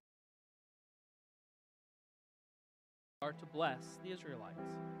 are to bless the Israelites.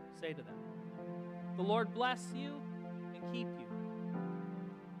 Say to them, the Lord bless you and keep you.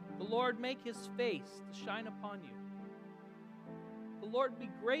 The Lord make his face to shine upon you. The Lord be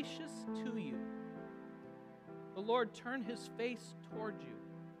gracious to you. The Lord turn his face toward you.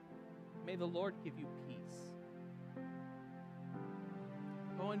 May the Lord give you peace.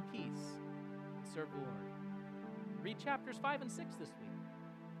 Go in peace and serve the Lord. Read chapters 5 and 6 this week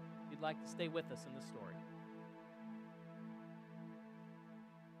if you'd like to stay with us in the story.